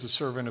started as a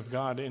servant of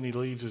God and he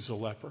leaves as a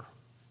leper.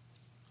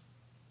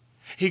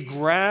 He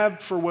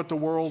grabbed for what the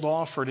world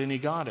offered and he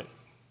got it.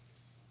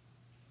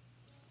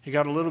 He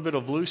got a little bit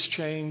of loose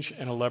change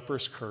and a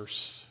leprous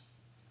curse.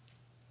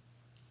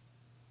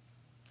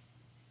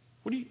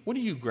 What are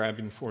you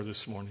grabbing for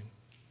this morning?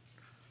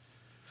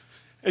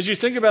 As you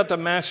think about the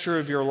master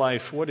of your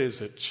life, what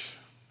is it?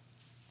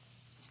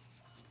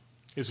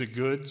 Is it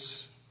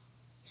goods?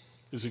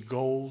 Is it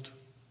gold?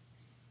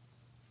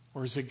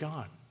 Or is it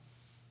God?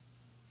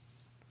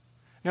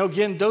 Now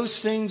again,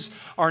 those things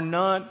are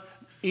not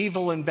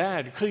evil and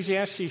bad.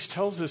 Ecclesiastes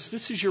tells us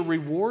this is your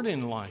reward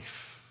in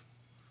life,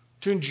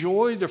 to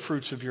enjoy the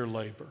fruits of your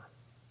labor.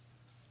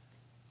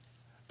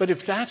 But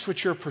if that's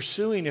what you're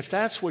pursuing, if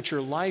that's what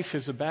your life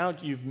is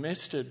about, you've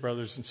missed it,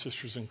 brothers and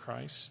sisters in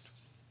Christ.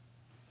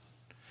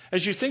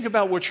 As you think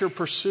about what you're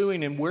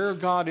pursuing and where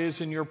God is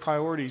in your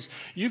priorities,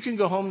 you can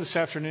go home this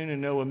afternoon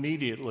and know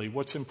immediately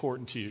what's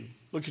important to you.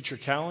 Look at your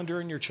calendar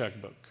and your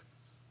checkbook.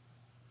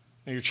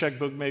 Now, your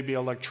checkbook may be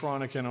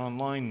electronic and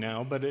online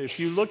now, but if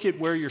you look at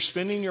where you're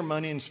spending your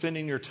money and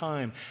spending your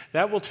time,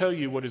 that will tell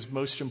you what is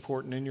most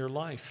important in your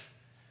life,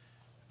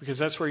 because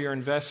that's where you're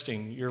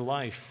investing your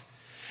life.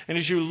 And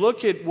as you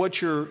look at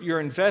what you're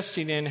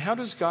investing in, how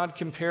does God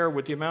compare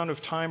with the amount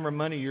of time or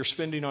money you're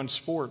spending on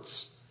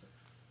sports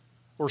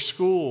or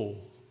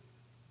school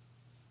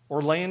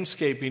or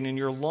landscaping in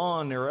your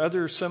lawn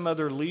or some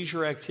other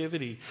leisure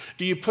activity?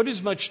 Do you put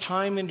as much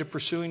time into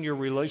pursuing your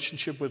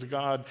relationship with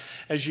God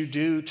as you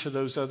do to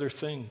those other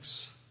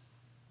things?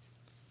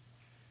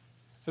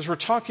 As we're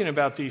talking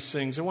about these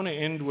things, I want to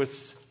end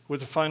with a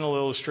final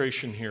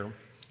illustration here,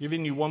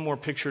 giving you one more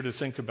picture to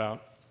think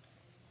about.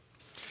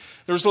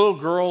 There was a little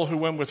girl who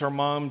went with her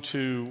mom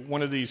to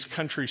one of these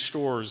country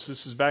stores.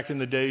 This is back in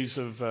the days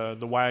of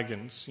the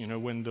wagons,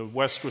 when the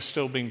West was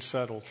still being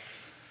settled.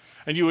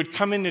 And you would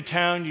come into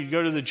town, you'd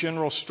go to the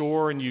general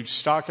store, and you'd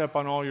stock up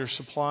on all your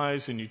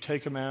supplies, and you'd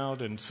take them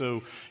out. And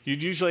so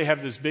you'd usually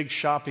have this big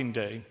shopping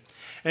day.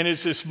 And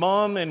as this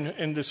mom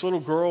and this little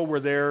girl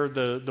were there,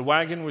 the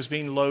wagon was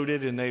being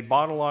loaded, and they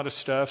bought a lot of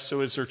stuff.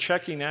 So as they're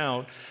checking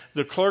out,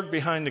 the clerk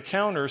behind the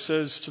counter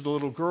says to the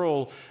little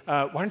girl,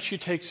 "Why don't you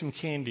take some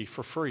candy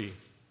for free?"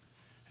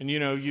 And,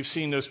 you've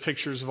seen those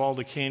pictures of all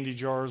the candy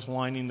jars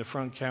lining the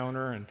front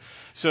counter. And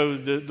so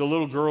the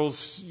little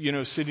girl's,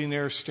 sitting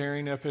there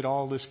staring up at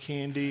all this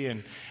candy.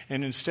 And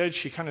instead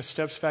she kind of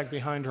steps back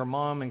behind her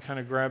mom and kind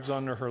of grabs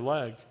onto her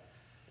leg.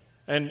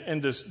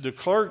 And the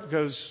clerk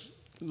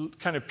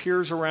kind of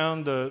peers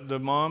around the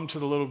mom to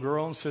the little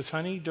girl and says,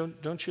 "Honey,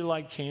 don't you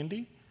like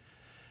candy?"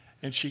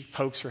 And she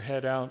pokes her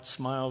head out,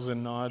 smiles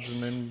and nods,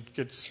 and then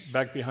gets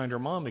back behind her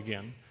mom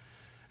again.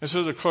 And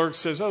so the clerk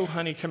says, "Oh,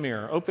 honey, come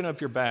here. Open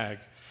up your bag."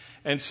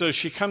 And so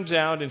she comes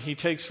out and he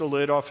takes the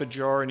lid off a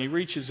jar and he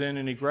reaches in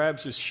and he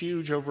grabs this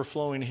huge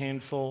overflowing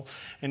handful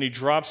and he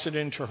drops it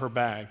into her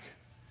bag.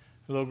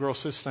 The little girl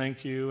says,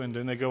 "Thank you." And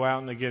then they go out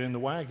and they get in the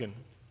wagon.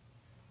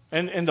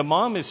 And the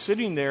mom is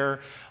sitting there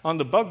on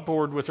the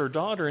buckboard with her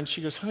daughter, and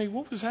she goes, honey,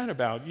 what was that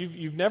about?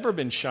 You've never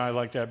been shy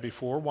like that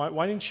before.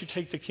 Why didn't you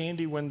take the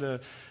candy when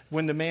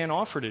the man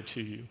offered it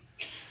to you?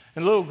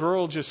 And the little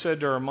girl just said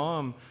to her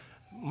mom,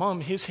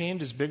 Mom, his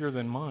hand is bigger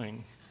than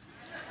mine.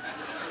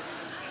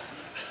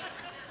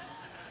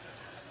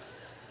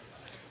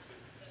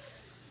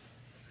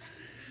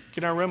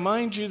 Can I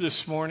remind you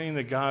this morning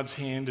that God's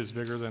hand is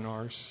bigger than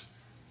ours?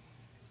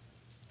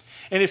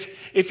 And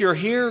if you're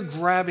here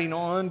grabbing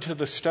on to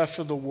the stuff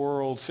of the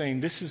world,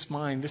 saying, this is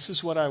mine, this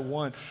is what I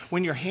want,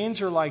 when your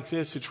hands are like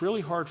this, it's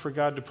really hard for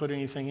God to put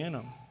anything in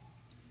them.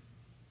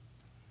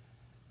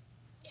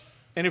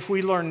 And if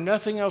we learn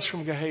nothing else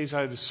from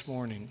Gehazi this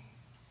morning,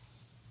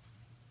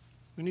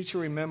 we need to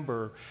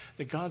remember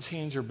that God's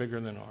hands are bigger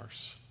than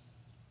ours.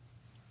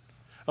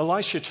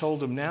 Elisha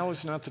told him, now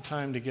is not the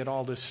time to get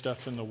all this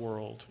stuff in the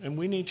world. And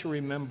we need to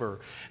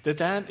remember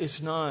that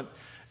is not,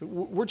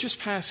 we're just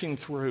passing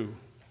through.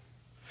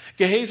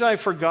 Gehazi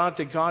forgot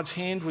that God's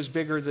hand was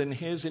bigger than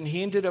his, and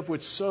he ended up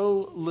with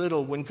so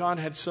little when God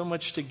had so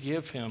much to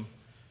give him.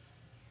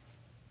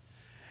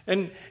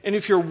 And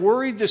if you're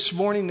worried this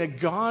morning that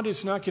God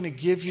is not going to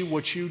give you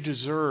what you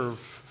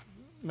deserve,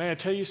 may I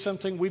tell you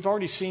something? We've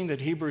already seen that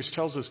Hebrews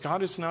tells us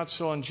God is not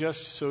so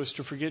unjust so as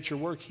to forget your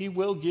work. He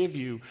will give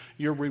you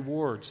your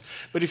rewards.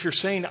 But if you're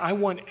saying, I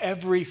want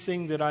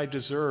everything that I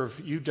deserve,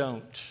 you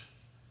don't.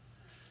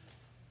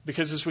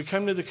 Because as we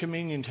come to the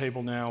communion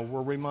table now,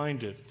 we're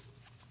reminded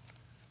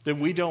that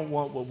we don't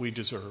want what we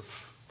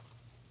deserve.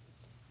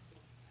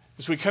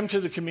 As we come to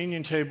the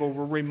communion table,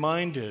 we're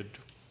reminded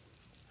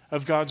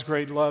of God's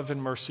great love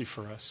and mercy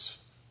for us.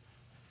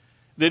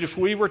 That if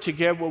we were to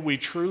get what we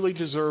truly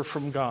deserve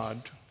from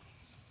God,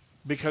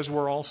 because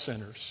we're all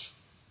sinners,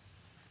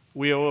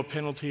 we owe a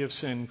penalty of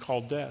sin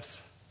called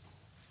death.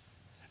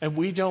 And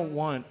we don't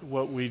want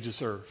what we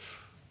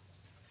deserve.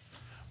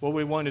 What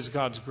we want is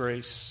God's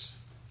grace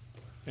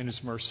and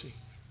His mercy.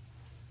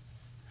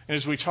 And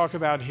as we talk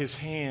about His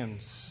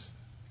hands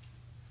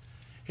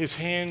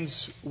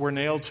were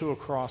nailed to a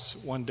cross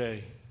one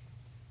day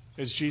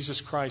as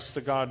Jesus Christ,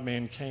 the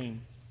God-man,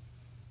 came.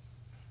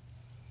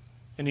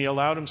 And He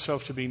allowed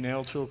Himself to be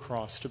nailed to a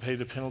cross to pay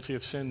the penalty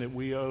of sin that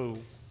we owe,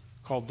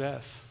 called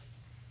death.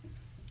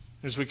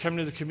 As we come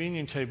to the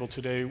communion table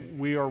today,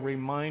 we are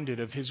reminded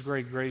of His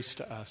great grace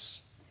to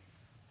us,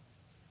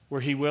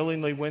 where He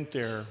willingly went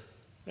there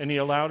and He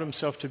allowed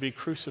Himself to be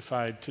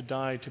crucified, to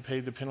die, to pay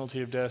the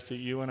penalty of death that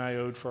you and I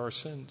owed for our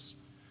sins.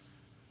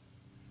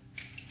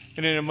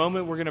 And in a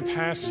moment, we're going to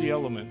pass the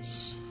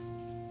elements,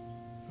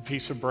 a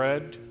piece of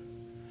bread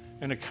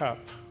and a cup.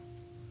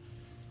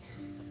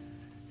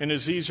 And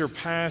as these are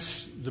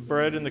passed, the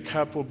bread and the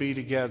cup will be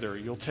together.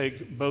 You'll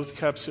take both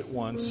cups at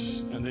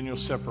once, and then you'll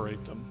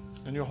separate them,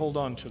 and you'll hold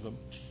on to them.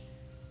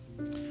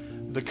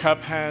 The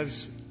cup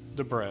has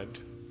the bread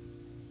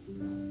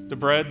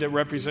that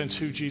represents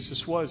who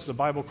Jesus was. The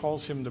Bible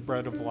calls Him the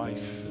bread of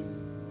life.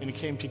 And He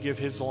came to give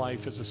His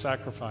life as a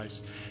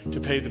sacrifice to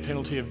pay the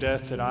penalty of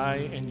death that I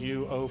and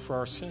you owe for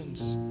our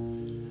sins.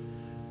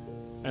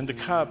 And the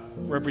cup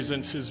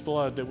represents His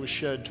blood that was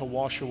shed to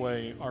wash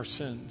away our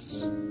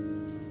sins.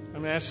 I'm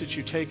going to ask that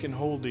you take and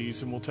hold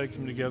these, and we'll take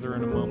them together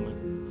in a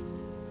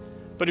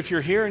moment. But if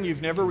you're here and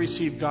you've never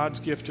received God's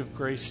gift of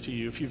grace to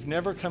you, if you've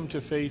never come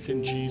to faith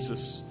in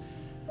Jesus,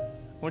 I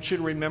want you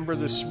to remember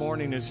this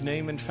morning, as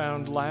Naaman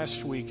found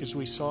last week, as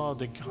we saw,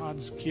 that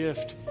God's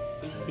gift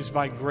is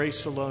by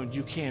grace alone.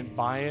 You can't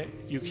buy it.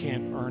 You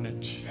can't earn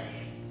it.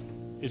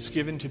 It's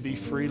given to be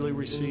freely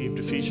received.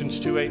 Ephesians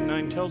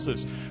 2:8-9 tells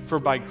us, for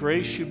by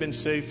grace you've been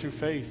saved through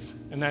faith,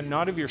 and that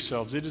not of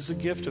yourselves. It is a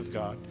gift of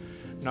God,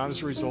 not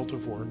as a result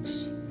of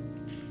works.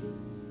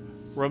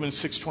 Romans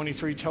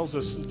 6:23 tells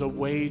us the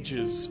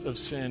wages of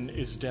sin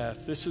is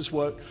death. This is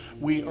what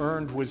we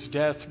earned, was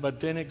death. But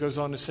then it goes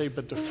on to say,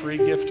 but the free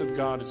gift of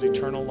God is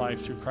eternal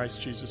life through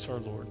Christ Jesus our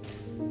Lord.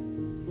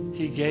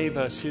 He gave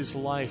us His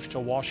life to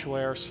wash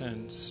away our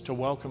sins, to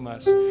welcome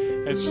us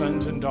as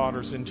sons and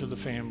daughters into the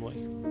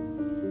family.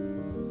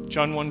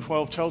 John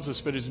 1:12 tells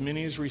us, but as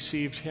many as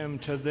received Him,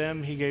 to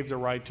them He gave the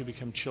right to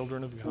become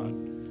children of God.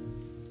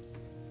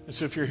 And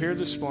so if you're here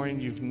this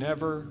morning, you've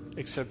never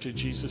accepted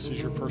Jesus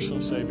as your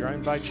personal Savior, I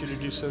invite you to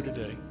do so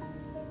today.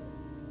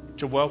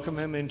 To welcome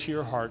Him into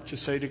your heart, to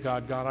say to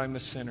God, God, I'm a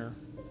sinner.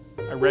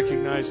 I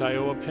recognize I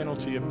owe a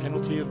penalty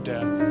of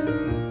death.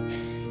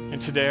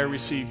 And today I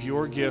receive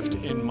your gift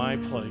in my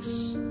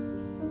place.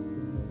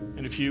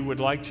 And if you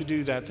would like to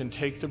do that, then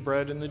take the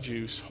bread and the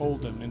juice,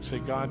 hold them, and say,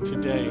 God,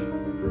 today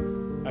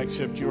I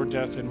accept your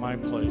death in my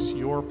place,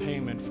 your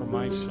payment for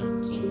my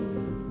sins.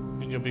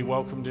 And you'll be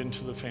welcomed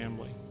into the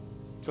family.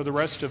 For the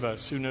rest of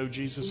us who know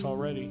Jesus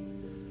already,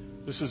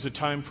 this is a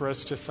time for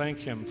us to thank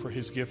Him for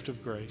His gift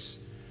of grace.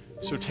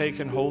 So take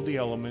and hold the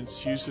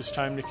elements. Use this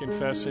time to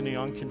confess any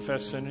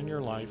unconfessed sin in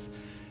your life.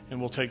 And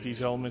we'll take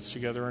these elements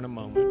together in a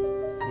moment.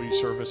 Will you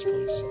serve us,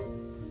 please?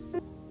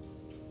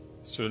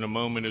 So in a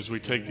moment, as we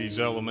take these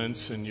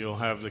elements, and you'll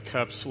have the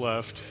cups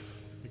left,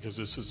 because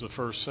this is the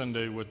first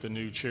Sunday with the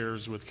new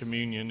chairs with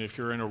communion. If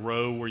you're in a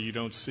row where you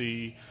don't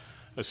see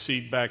a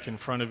seat back in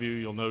front of you.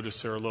 You'll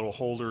notice there are little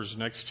holders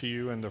next to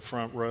you in the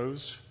front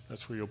rows.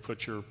 That's where you'll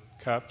put your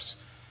cups.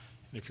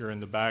 And if you're in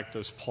the back,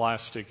 those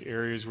plastic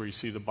areas where you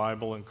see the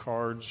Bible and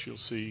cards, you'll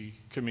see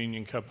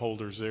communion cup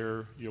holders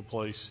there. You'll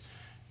place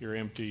your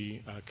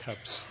empty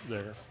cups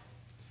there.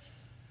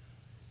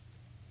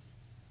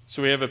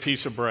 So we have a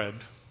piece of bread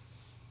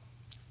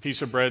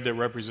that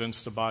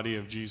represents the body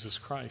of Jesus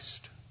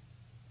Christ.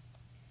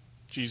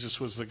 Jesus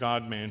was the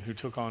God-man who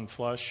took on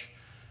flesh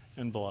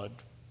and blood.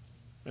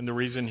 And the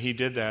reason he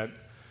did that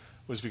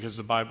was because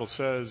the Bible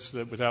says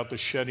that without the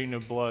shedding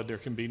of blood, there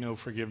can be no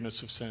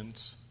forgiveness of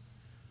sins.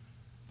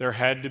 There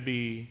had to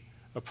be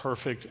a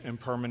perfect and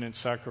permanent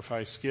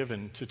sacrifice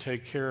given to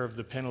take care of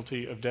the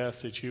penalty of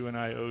death that you and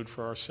I owed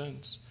for our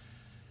sins.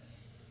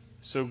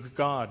 So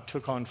God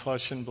took on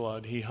flesh and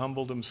blood. He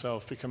humbled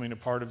himself, becoming a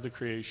part of the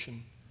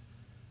creation,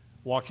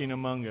 walking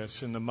among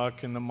us in the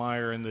muck and the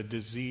mire and the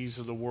disease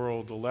of the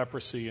world, the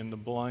leprosy and the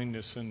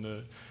blindness and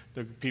the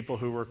people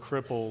who were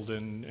crippled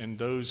and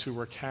those who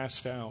were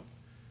cast out.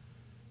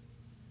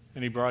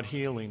 And he brought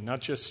healing,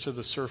 not just to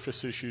the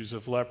surface issues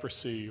of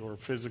leprosy or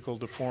physical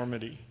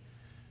deformity,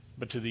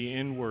 but to the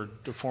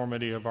inward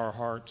deformity of our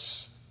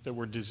hearts that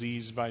were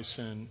diseased by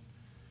sin.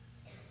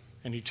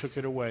 And he took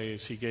it away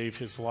as he gave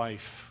his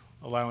life,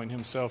 allowing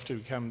himself to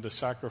become the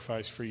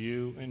sacrifice for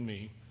you and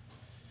me.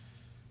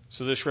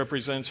 So this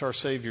represents our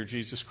Savior,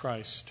 Jesus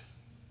Christ,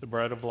 the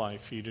bread of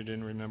life. Eat it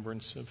in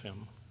remembrance of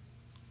him.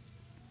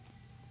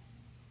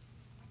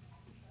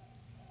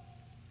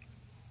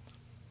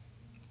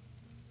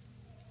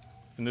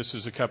 And this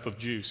is a cup of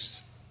juice.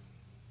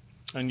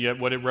 And yet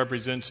what it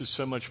represents is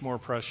so much more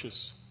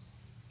precious.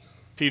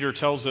 Peter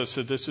tells us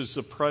that this is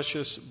the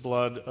precious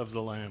blood of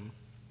the Lamb.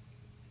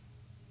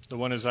 The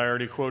one, as I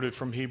already quoted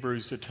from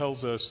Hebrews, that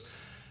tells us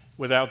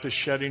without the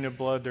shedding of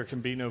blood, there can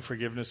be no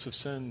forgiveness of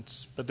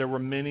sins. But there were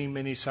many,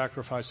 many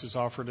sacrifices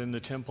offered in the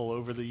temple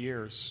over the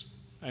years,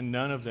 and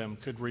none of them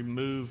could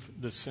remove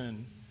the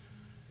sin.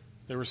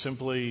 They were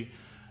simply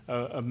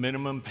a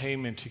minimum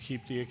payment to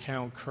keep the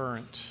account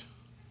current.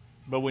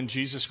 But when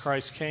Jesus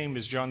Christ came,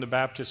 as John the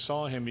Baptist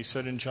saw him, he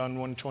said in John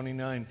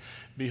 1:29,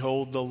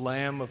 "Behold the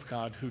Lamb of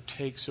God who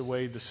takes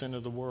away the sin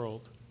of the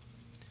world."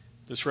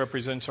 This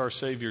represents our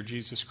Savior,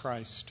 Jesus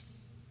Christ,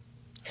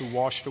 who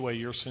washed away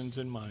your sins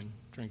and mine.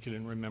 Drink it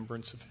in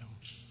remembrance of him.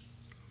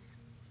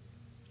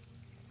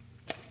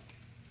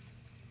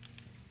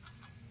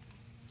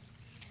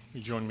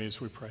 You join me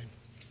as we pray.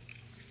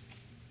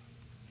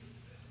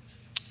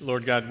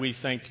 Lord God, we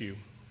thank you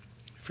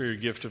for your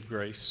gift of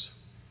grace.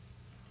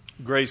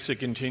 Grace that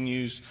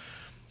continues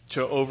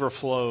to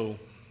overflow,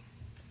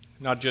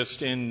 not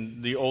just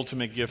in the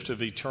ultimate gift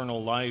of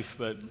eternal life,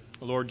 but,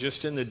 Lord,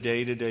 just in the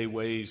day-to-day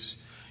ways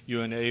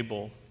you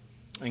enable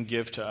and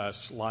give to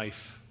us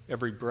life.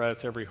 Every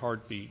breath, every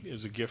heartbeat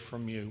is a gift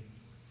from you.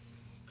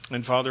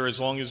 And, Father, as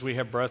long as we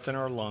have breath in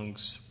our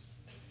lungs,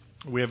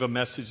 we have a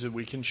message that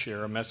we can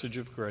share, a message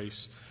of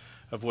grace,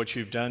 of what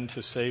you've done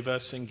to save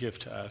us and give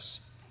to us.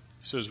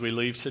 So as we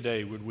leave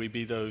today, would we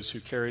be those who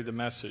carry the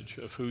message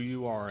of who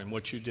you are and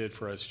what you did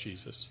for us,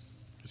 Jesus?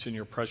 It's in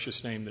your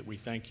precious name that we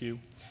thank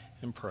you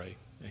and pray.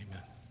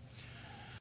 Amen.